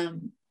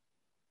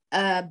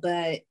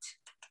 But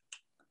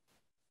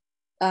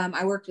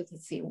I worked with,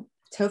 let's see,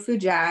 Tofu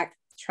Jack,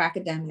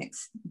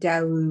 Trackademics,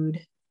 Daoud.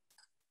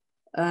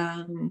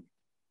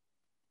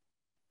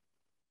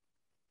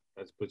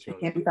 Let's put you on.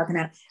 I can't be talking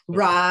out.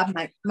 Rob,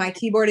 my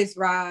keyboard is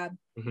Rob.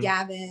 Mm-hmm.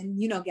 Gavin,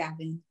 you know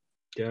Gavin.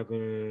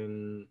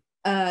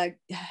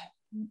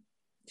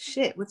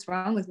 Shit, what's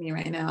wrong with me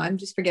right now? I'm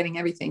just forgetting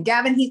everything.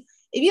 Gavin, if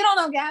you don't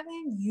know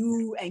Gavin,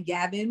 you and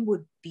Gavin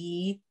would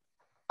be,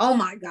 oh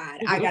my God,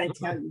 I gotta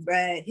tell you,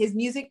 but his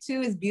music too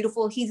is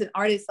beautiful. He's an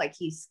artist, like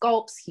he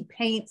sculpts, he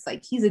paints,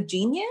 like he's a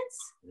genius.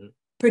 Mm-hmm.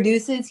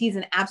 Produces, he's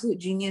an absolute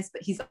genius,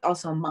 but he's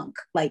also a monk.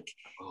 Like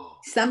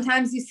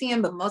sometimes you see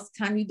him, but most of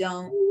the time you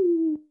don't.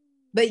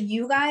 But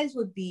you guys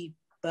would be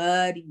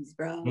buddies,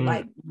 bro.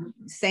 Like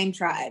same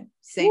tribe.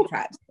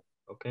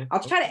 Okay.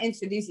 I'll try to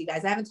introduce you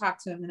guys. I haven't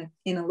talked to him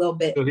in a little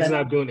bit. So he's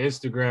not doing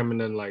Instagram and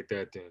nothing like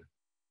that then?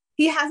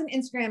 He has an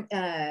Instagram,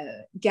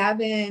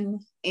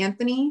 Gavin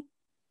Anthony.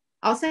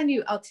 I'll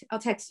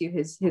text you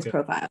his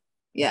profile.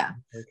 Yeah.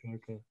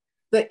 Okay.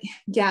 But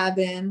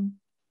Gavin,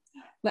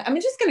 I'm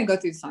just gonna go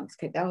through the songs.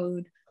 Okay,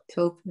 Daoud,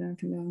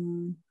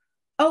 Tofu.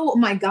 Oh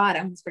my God, I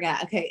almost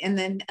forgot. Okay. And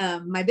then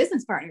my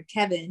business partner,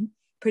 Kevin,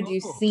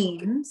 produced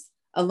Scenes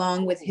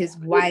along with his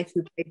wife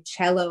who played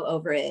cello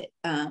over it,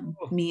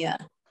 Mia.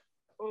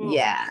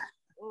 Yeah.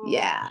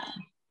 Yeah.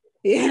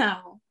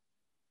 Yeah.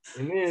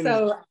 And then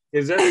so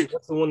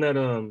that's the one that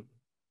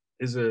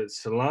is it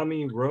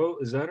Salami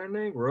Rose? Is that her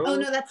name? Rose? Oh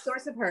no, that's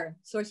Source of Her.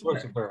 Source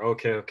of Her.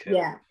 Okay.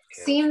 Yeah.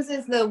 Okay. Seems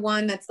is the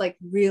one that's like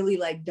really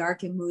like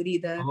dark and moody.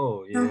 The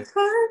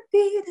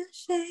heartbeat of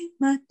shame,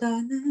 my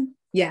darling.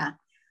 Yeah.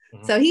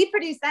 Mm-hmm. So he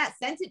produced that,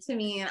 sent it to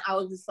me, and I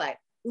was just like,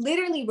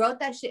 literally wrote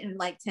that shit in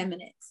like 10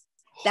 minutes.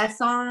 That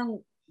song,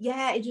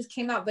 yeah, it just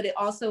came out, but it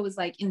also was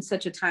like in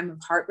such a time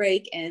of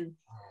heartbreak, and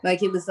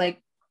like it was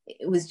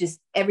just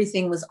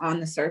everything was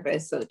on the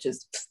surface. So it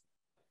just,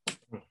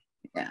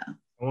 yeah.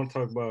 I want to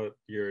talk about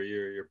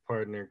your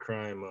partner in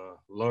crime,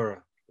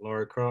 Laura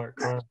Clark.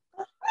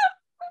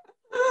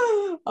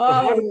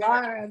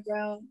 Laura,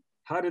 bro.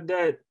 How did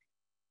that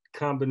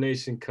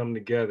combination come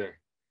together?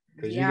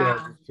 Because you guys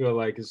feel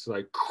like it's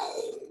like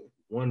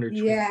Wonder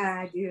Twins.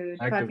 Yeah, dude.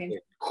 Fucking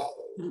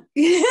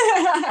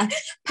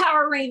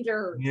Power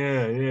Rangers.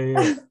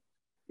 Yeah.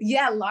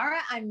 Yeah, Laura,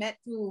 I met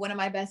through one of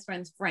my best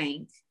friends,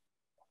 Frank,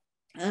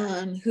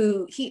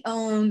 who he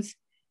owns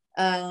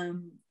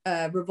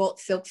Revolt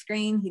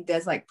Silkscreen. He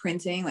does like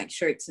printing, like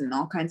shirts and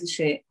all kinds of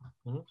shit.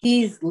 Mm-hmm.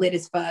 He's lit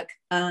as fuck.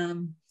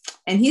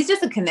 And he's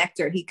just a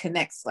connector. He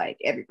connects like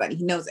everybody.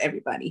 He knows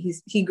everybody.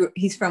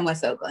 He's from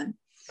West Oakland.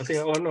 I think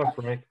I know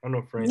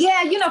Frank.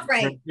 Yeah, you know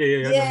Frank.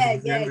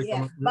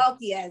 Yeah.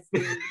 Bulky ass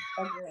dude.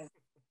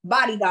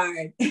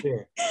 Bodyguard.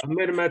 Yeah. I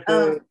met him at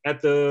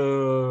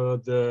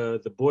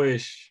the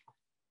Boyish.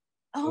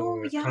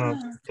 Come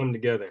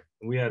together.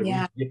 We had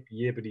a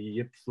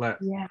yippity flap.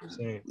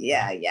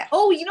 Yeah.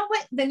 Oh, you know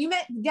what? Then you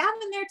met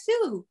Gavin there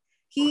too.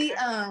 He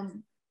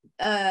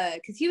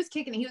because he was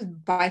kicking it. He was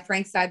by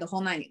Frank's side the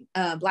whole night.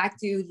 Black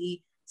dude.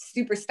 He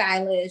super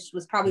stylish.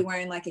 Was probably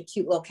wearing like a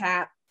cute little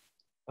cap.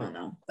 I don't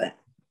know, but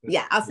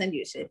yeah, I'll send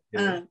you a shit.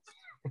 Yeah.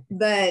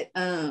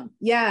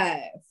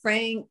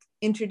 Frank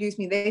introduced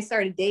me. They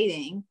started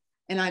dating,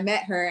 and I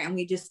met her, and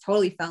we just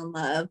totally fell in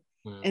love.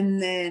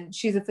 And then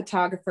she's a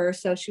photographer,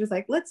 so she was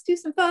like, let's do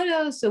some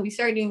photos. So we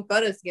started doing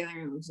photos together,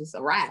 and it was just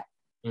a wrap.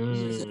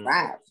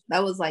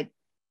 That was like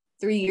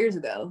 3 years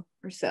ago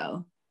or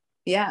so.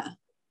 Yeah,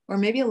 or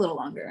maybe a little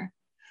longer.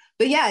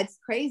 But yeah, it's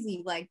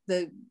crazy. Like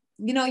you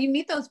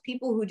meet those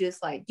people who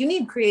just like, you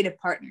need creative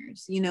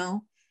partners,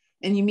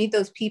 and you meet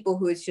those people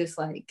who it's just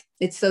like,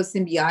 it's so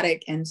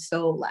symbiotic and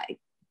so like,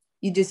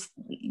 you just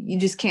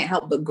can't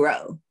help but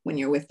grow when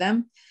you're with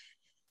them.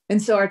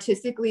 And so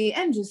artistically,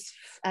 and just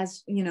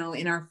as,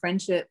 in our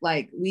friendship,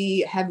 like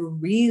we have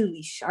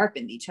really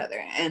sharpened each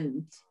other,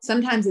 and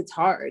sometimes it's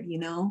hard,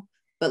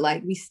 but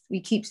like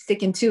we keep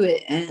sticking to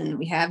it, and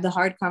we have the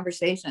hard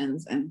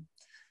conversations, and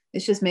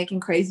it's just making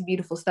crazy,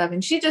 beautiful stuff.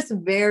 And she's just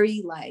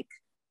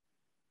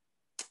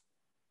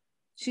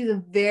she's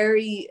a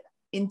very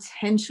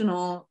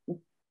intentional,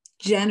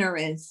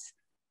 generous,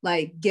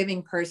 like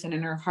giving person,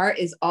 and her heart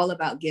is all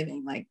about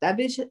giving. Like that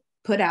bitch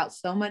put out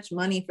so much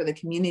money for the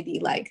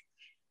community, like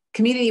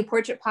community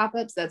portrait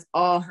pop-ups. That's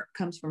all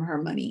comes from her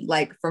money,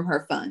 like from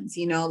her funds,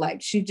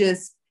 like she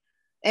just,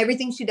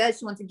 everything she does,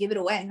 she wants to give it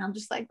away. And I'm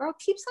just like, girl,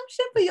 keep some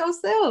shit for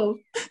yourself.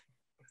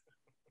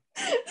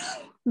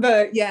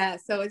 But yeah,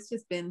 so it's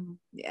just been,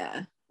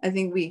 I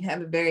think we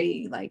have a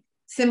very like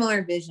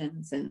similar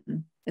visions, and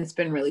it's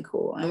been really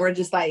cool. And we're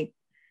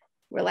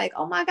like,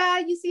 oh my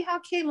God, you see how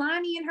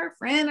Kaylani and her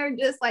friend are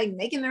just like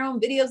making their own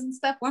videos and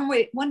stuff.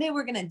 One day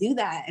we're gonna do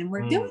that, and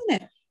we're doing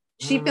it.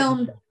 She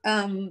filmed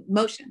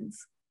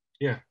Motions.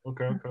 Yeah.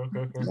 Okay.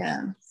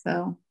 Yeah.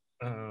 So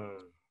I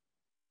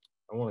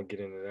want to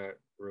get into that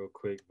real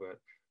quick, but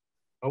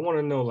I want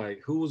to know,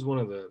 like, who was one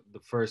of the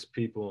first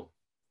people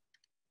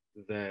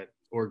that,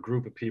 or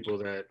group of people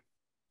that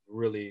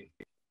really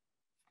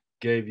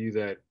gave you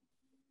that,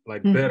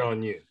 like, bet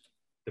on you?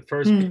 The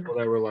first people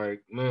that were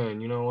like,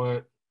 man, you know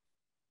what?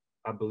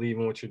 I believe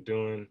in what you're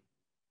doing,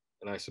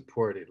 and I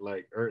support it.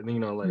 Like, or,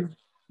 like,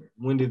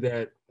 when did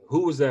that?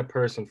 Who was that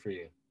person for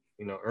you?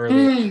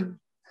 Early.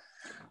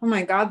 Oh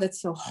my God,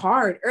 that's so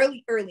hard.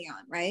 Early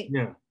on, right?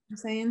 Yeah. I'm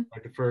saying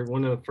like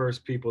one of the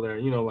first people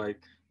that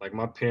like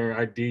my parent,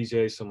 I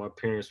DJ, so my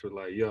parents were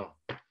like, yo,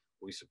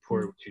 we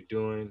support what you're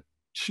doing,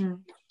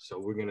 so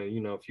we're gonna,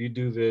 if you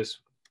do this,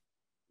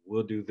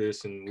 we'll do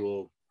this, and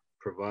we'll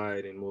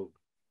provide, and we'll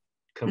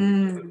come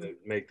together and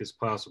make this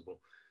possible.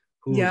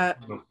 Who's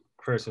the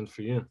person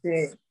for you?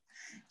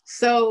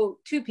 So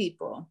 2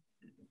 people.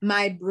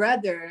 My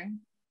brother,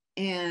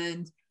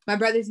 and my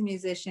brother's a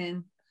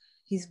musician.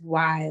 He's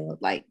wild.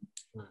 Like,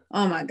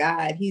 oh my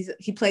God.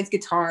 He plays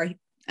guitar.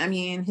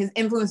 His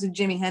influence is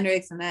Jimi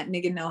Hendrix, and that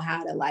nigga know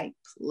how to like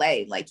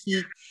play. Like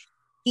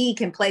he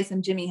can play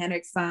some Jimi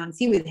Hendrix songs.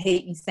 He would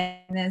hate me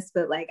saying this,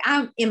 but like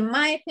in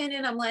my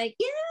opinion, I'm like,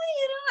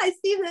 I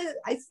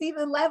see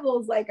the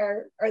levels like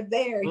are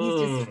there.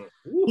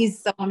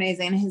 He's so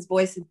amazing. His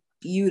voice is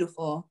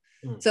beautiful.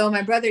 So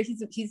my brother,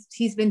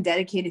 he's been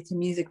dedicated to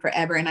music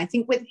forever. And I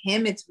think with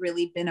him, it's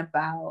really been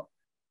about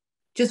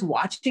just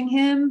watching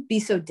him be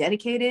so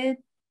dedicated,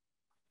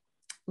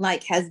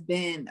 like has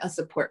been a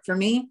support for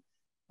me,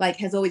 like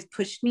has always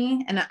pushed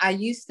me. And I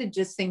used to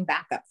just sing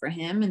backup for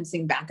him and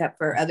sing backup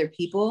for other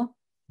people.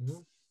 Mm-hmm.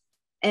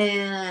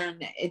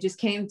 And it just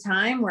came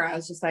time where I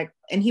was just like,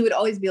 and he would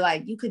always be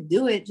like, you could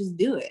do it, just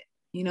do it,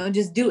 you know,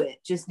 just do it.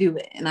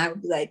 And I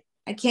would be like,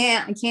 I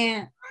can't.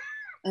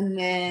 And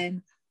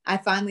then I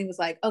finally was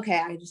like, okay,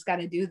 I just got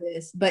to do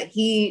this. But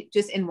he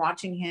just, in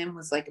watching him,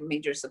 was like a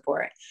major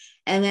support.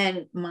 And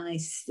then my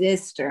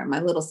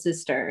little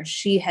sister,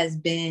 she has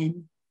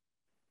been,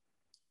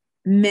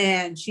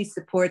 man, she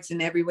supports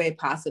in every way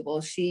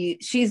possible.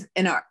 She's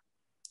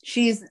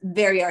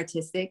very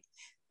artistic.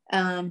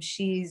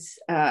 She's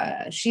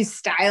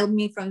styled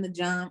me from the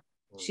jump.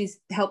 She's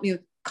helped me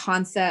with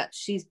concepts.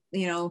 She's,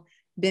 you know,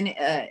 been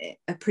a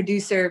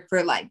producer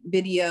for like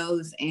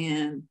videos,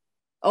 and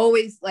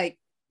always like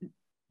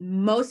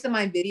most of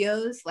my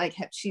videos, like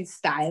she's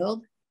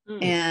styled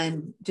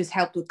and just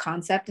helped with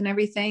concept and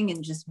everything,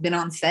 and just been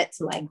on set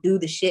to like do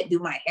the shit, do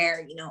my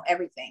hair, you know,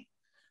 everything.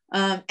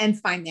 And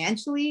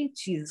financially,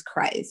 Jesus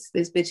Christ,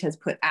 this bitch has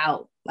put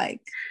out for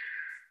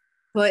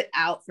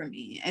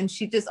me. And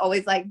she just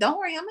always like, don't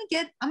worry, I'm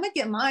gonna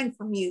get mine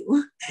from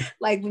you.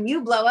 Like when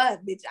you blow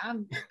up, bitch,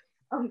 I'm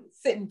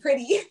sitting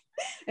pretty.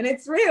 And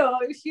it's real,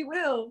 she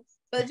will.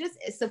 But just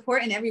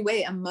support in every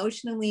way,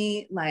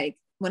 emotionally, like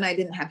when I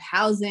didn't have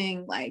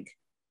housing, like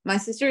my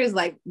sister is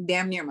like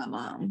damn near my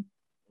mom.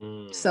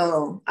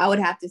 So I would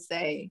have to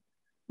say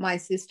my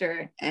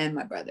sister and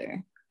my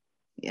brother.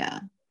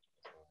 Yeah.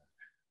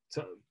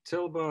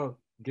 Tell about,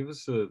 give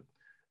us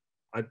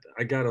I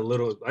did a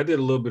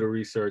little bit of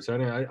research.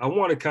 I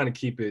want to kind of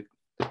keep it,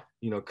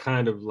 you know,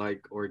 kind of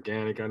like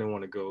organic. I didn't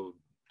want to go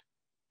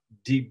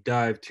deep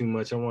dive too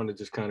much. I want to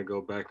just kind of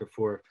go back and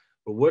forth.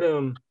 But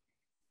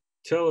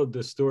tell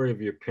the story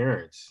of your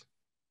parents,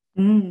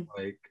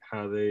 like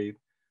how you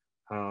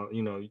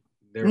know,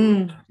 they're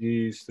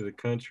refugees to the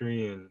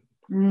country, and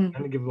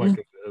kind of give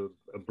like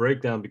a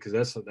breakdown, because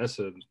that's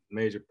a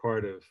major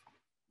part of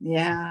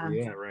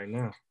right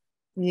now.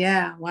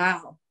 Yeah.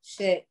 Wow.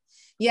 Shit.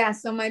 Yeah.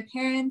 So my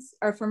parents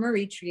are from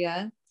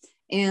Eritrea,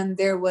 and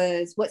there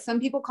was what some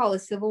people call a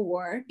civil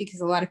war,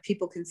 because a lot of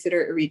people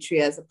consider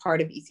Eritrea as a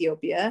part of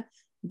Ethiopia,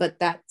 but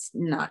that's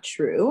not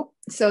true.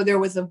 So there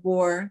was a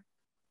war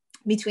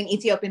between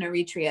Ethiopia and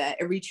Eritrea.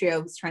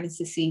 Eritrea was trying to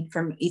secede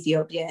from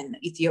Ethiopia, and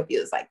Ethiopia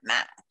was like,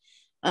 nah.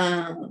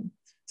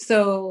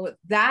 So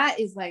that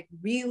is like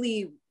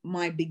really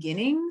my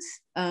beginnings.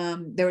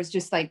 There was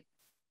just like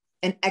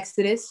an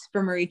exodus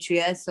from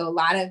Eritrea. So a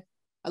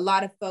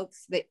lot of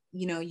folks that,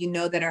 you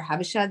know, that are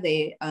Habesha,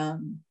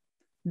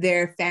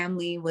 their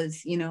family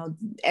was, you know,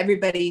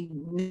 everybody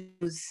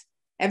has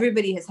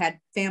had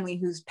family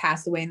who's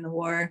passed away in the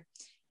war.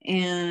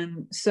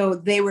 And so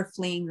they were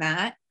fleeing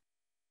that.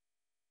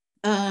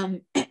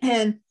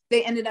 And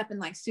they ended up in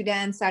like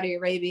Sudan, Saudi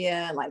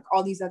Arabia, like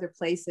all these other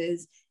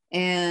places.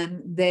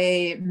 And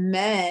they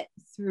met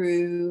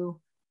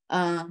through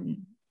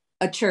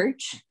a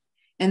church,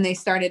 and they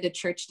started a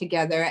church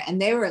together.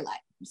 And they were like,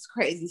 it's a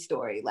crazy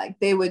story. Like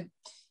they would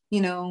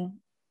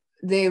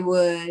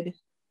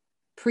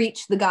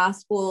preach the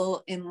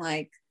gospel in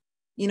like,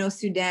 you know,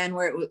 Sudan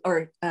where it was,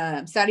 or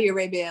Saudi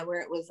Arabia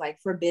where it was like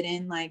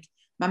forbidden. Like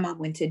my mom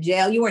went to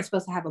jail. You weren't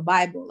supposed to have a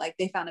Bible. Like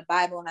they found a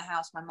Bible in the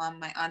house. My mom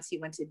and my auntie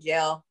went to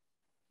jail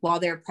while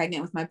they were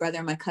pregnant with my brother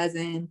and my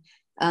cousin.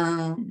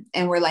 And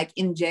we're like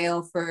in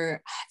jail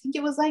for, I think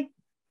it was like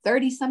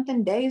 30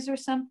 something days or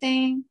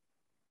something.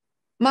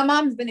 My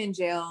mom's been in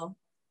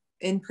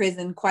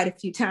prison quite a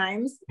few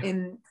times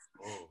in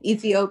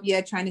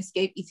Ethiopia, trying to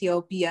escape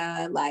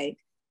Ethiopia, like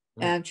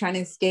trying to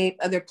escape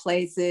other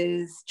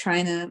places,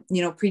 trying to,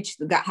 you know, preach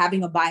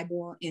having a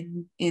Bible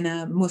in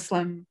a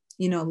Muslim,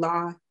 you know,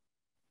 law.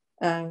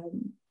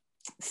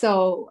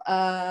 So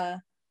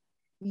that's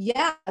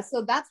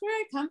where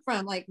I come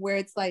from, like where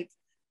it's like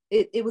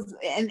it was,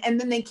 and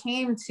then they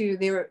came to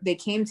the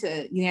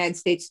United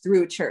States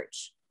through a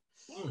church.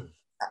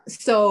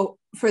 So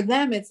for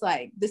them, it's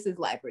like, this is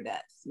life or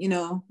death, you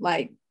know,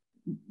 like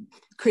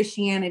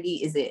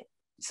Christianity is it.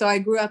 So I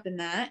grew up in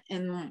that,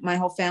 and my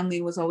whole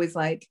family was always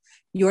like,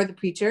 you're the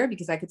preacher,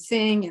 because I could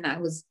sing and I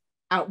was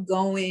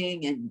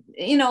outgoing and,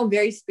 you know,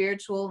 very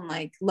spiritual and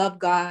like love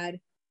God.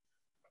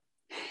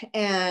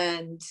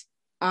 And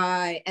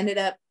I ended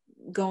up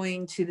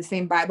going to the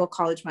same Bible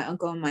college my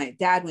uncle and my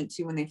dad went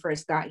to when they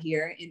first got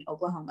here in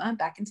Oklahoma,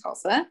 back in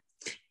Tulsa.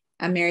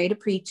 I married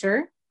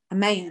a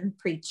man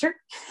preacher.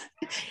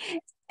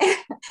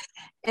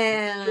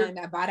 And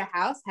I bought a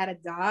house, had a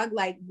dog,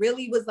 like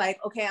really was like,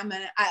 okay, and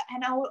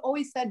I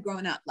always said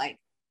growing up, like,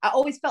 I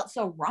always felt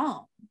so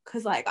wrong.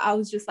 Cause like, I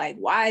was just like,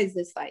 why is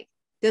this like,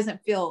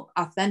 doesn't feel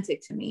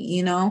authentic to me,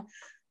 you know?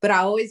 But I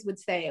always would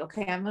say,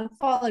 okay, I'm going to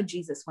follow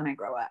Jesus when I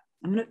grow up.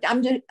 I'm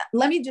going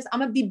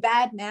to be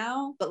bad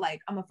now, but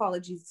like, I'm going to follow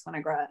Jesus when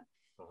I grow up.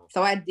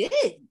 So I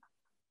did.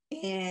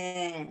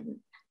 And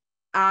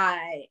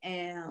I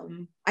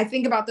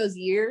think about those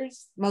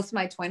years, most of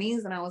my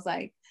 20s. And I was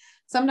like,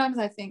 sometimes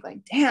I think like,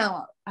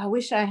 damn, I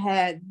wish I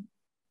had,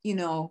 you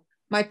know,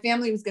 my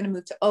family was going to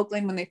move to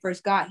Oakland when they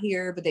first got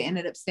here, but they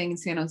ended up staying in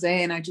San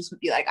Jose. And I just would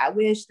be like, I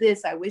wish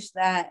this, I wish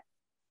that.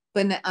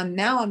 But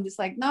now I'm just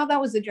like, no,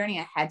 that was the journey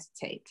I had to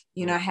take.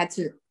 You know, I had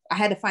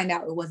to find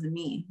out it wasn't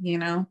me, you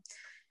know.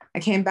 I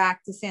came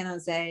back to San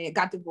Jose,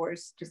 got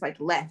divorced, just like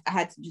left. I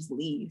had to just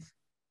leave.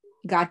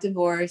 Got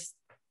divorced,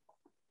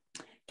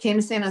 came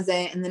to San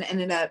Jose, and then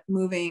ended up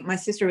moving. My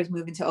sister was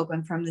moving to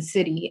Oakland from the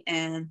city,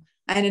 and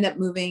I ended up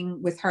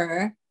moving with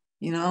her,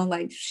 you know,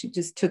 like she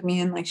just took me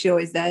in like she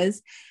always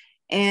does.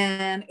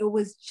 And it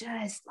was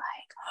just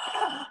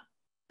like,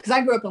 because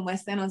I grew up in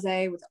West San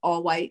Jose with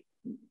all white,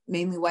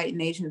 mainly white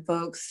and Asian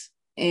folks.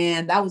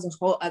 And that was a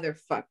whole other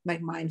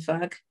mind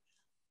fuck.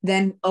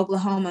 Then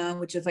Oklahoma,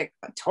 which is like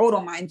a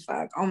total mind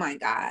fuck. Oh my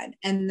God.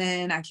 And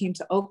then I came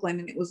to Oakland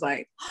and it was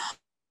like,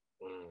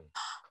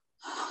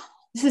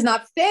 this is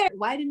not fair.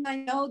 Why didn't I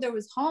know there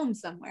was home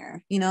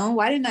somewhere? You know,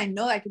 why didn't I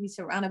know I could be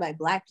surrounded by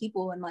Black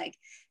people and like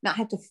not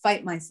have to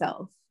fight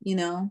myself, you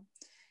know?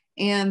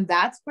 And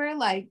that's where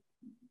like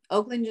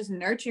Oakland just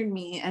nurtured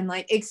me and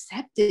like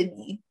accepted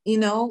me, you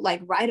know,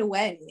 like right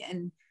away,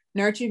 and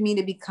nurtured me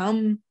to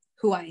become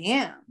who I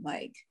am.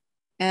 Like,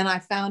 and I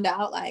found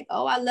out like,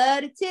 oh, I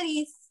love the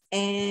titties.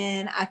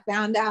 And I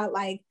found out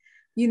like,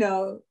 you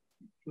know,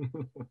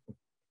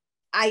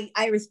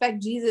 I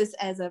respect Jesus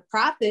as a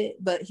prophet,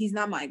 but he's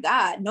not my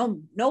God.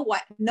 No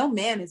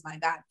man is my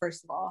God,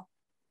 first of all.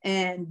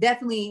 And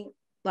definitely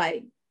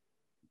like,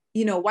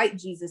 you know, white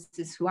Jesus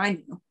is who I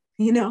knew,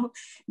 you know,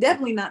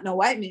 definitely not no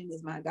white man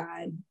is my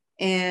God.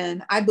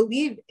 And I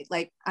believe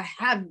like I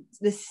have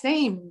the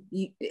same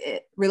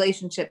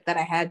relationship that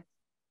I had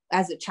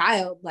as a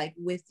child, like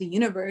with the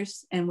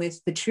universe and with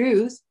the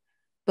truth,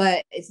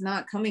 but it's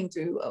not coming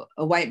through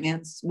a white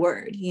man's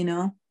word, you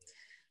know?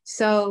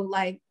 So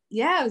like,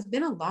 yeah, it's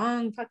been a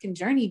long fucking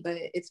journey, but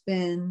it's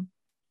been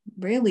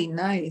really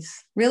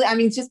nice. Really, I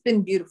mean, it's just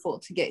been beautiful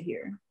to get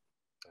here.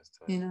 That's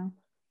tight. You know?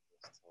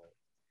 That's tight.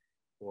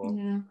 Well,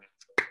 yeah.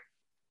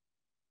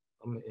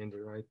 I'm gonna end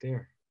it right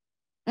there.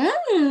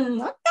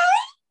 Okay.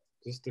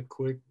 Just a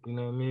quick, you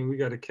know what I mean? We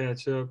got to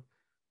catch up.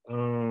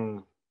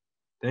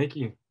 Thank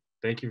you.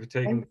 Thank you for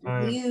taking the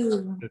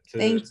time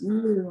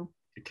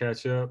to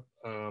catch up.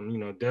 You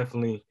know,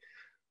 definitely,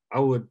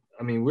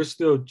 we're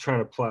still trying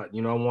to plot.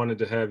 You know, I wanted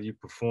to have you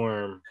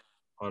perform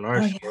on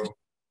our show.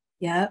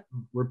 Yeah.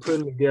 We're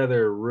putting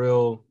together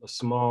a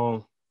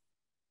small,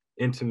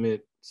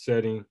 intimate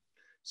setting.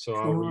 So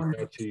I'll reach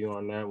out to you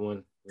on that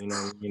one. You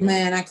know,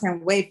 man, I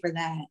can't wait for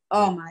that.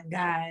 Oh my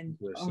God.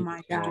 Oh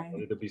my God.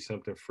 It'll be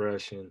something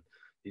fresh, and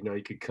you know,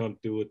 you could come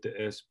through with the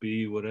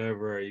SB,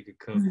 whatever, or you could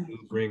come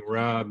through, bring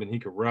Rob, and he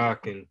could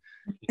rock. And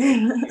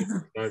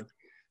you know,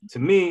 to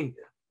me,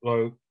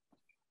 like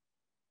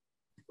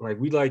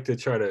we like to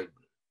try to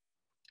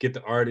get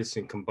the artists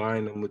and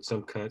combine them with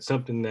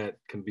something that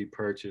can be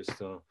purchased.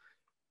 So,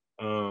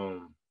 I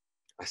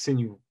seen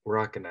you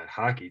rocking that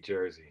hockey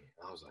jersey.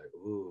 I was like,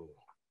 ooh.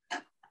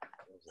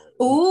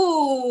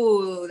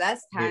 Ooh,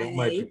 that's tight. I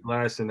might be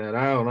blasting that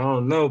out. I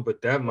don't know,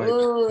 but that might.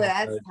 Ooh,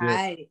 that's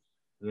tight.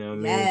 You know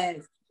what I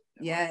mean?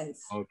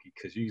 Yes. Okay,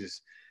 because you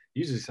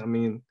just, I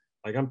mean,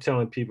 like I'm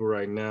telling people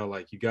right now,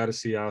 like you got to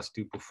see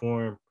ASTU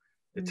perform.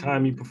 The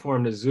time you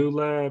performed at Zoo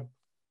Lab,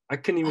 I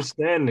couldn't even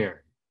stand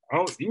there. I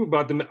was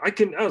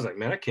like,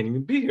 man, I can't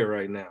even be here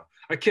right now.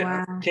 I came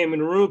in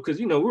the room because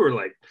you know we were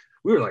like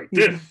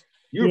this.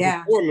 You were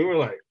performing. We were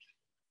like,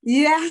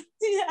 yeah.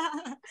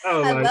 I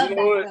was like, you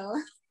know what?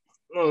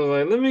 I was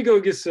like, let me go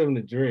get something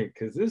to drink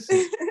because this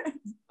is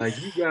like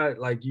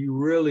you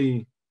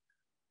really,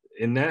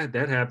 and that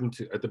happened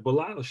at the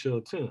Bilal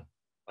show too.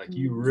 Like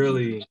you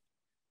really,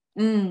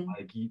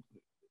 like you.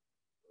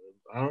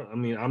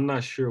 I'm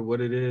not sure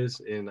what it is,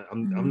 and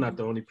I'm not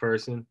the only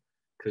person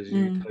because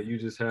you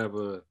just have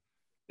the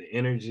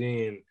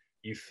energy and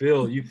you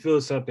feel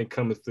something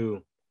coming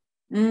through,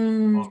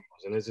 and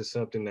it's just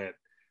something that,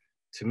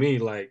 to me,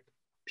 like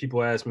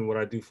people ask me what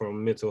I do for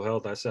mental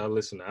health. I say I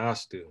listen to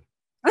ASTU.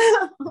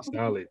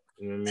 Solid,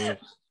 you know what I mean?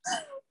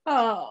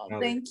 Oh,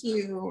 thank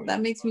you.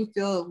 That makes me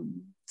feel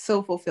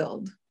so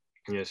fulfilled.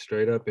 Yeah,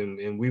 straight up,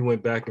 and we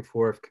went back and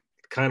forth,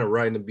 kind of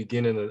right in the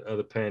beginning of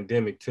the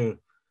pandemic too.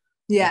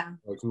 Yeah,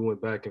 like we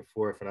went back and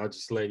forth, and I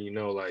just letting you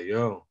know, like,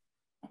 yo,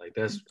 like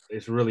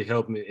it's really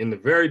helped me in the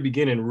very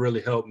beginning.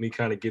 Really helped me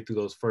kind of get through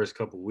those first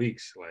couple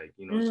weeks, like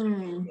just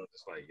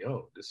like,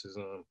 yo, this is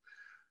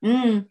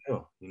you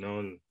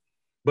know,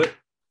 but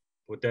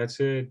with that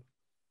said,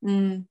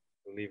 we'll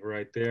leave it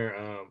right there.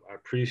 I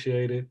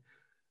appreciate it,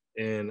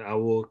 and I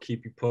will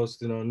keep you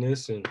posted on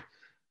this. And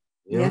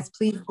yes,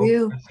 please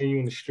do. I see you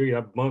in the street.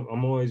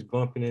 I'm always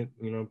bumping it,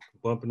 you know,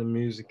 bumping the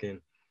music and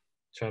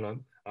trying to.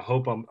 I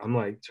hope I'm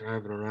like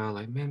driving around,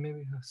 like, man,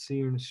 maybe I'll see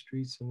you in the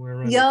street somewhere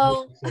around.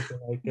 Yo, something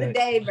like that. The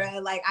day, bro.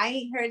 Like I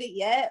ain't heard it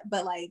yet,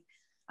 but like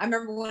I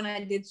remember when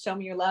I did Show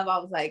Me Your Love, I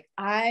was like,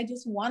 I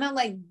just want to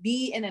like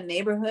be in a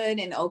neighborhood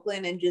in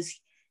Oakland and just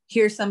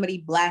hear somebody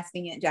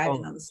blasting it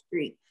driving on the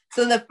street.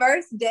 So the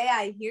first day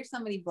I hear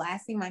somebody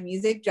blasting my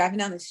music driving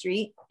down the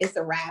street, it's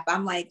a wrap.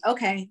 I'm like,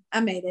 okay,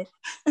 I made it.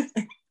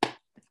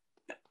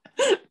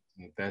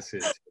 That's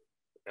it.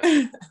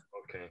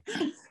 Okay.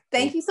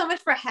 Thank you so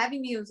much for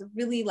having me. It was a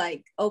really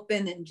like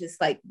open and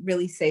just like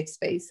really safe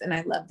space. And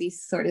I love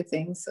these sort of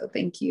things. So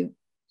thank you.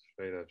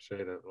 Straight up.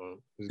 Well,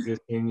 it was good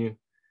seeing you.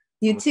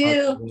 You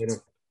too.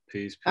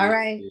 Peace, peace. All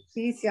right.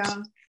 Peace,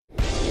 y'all.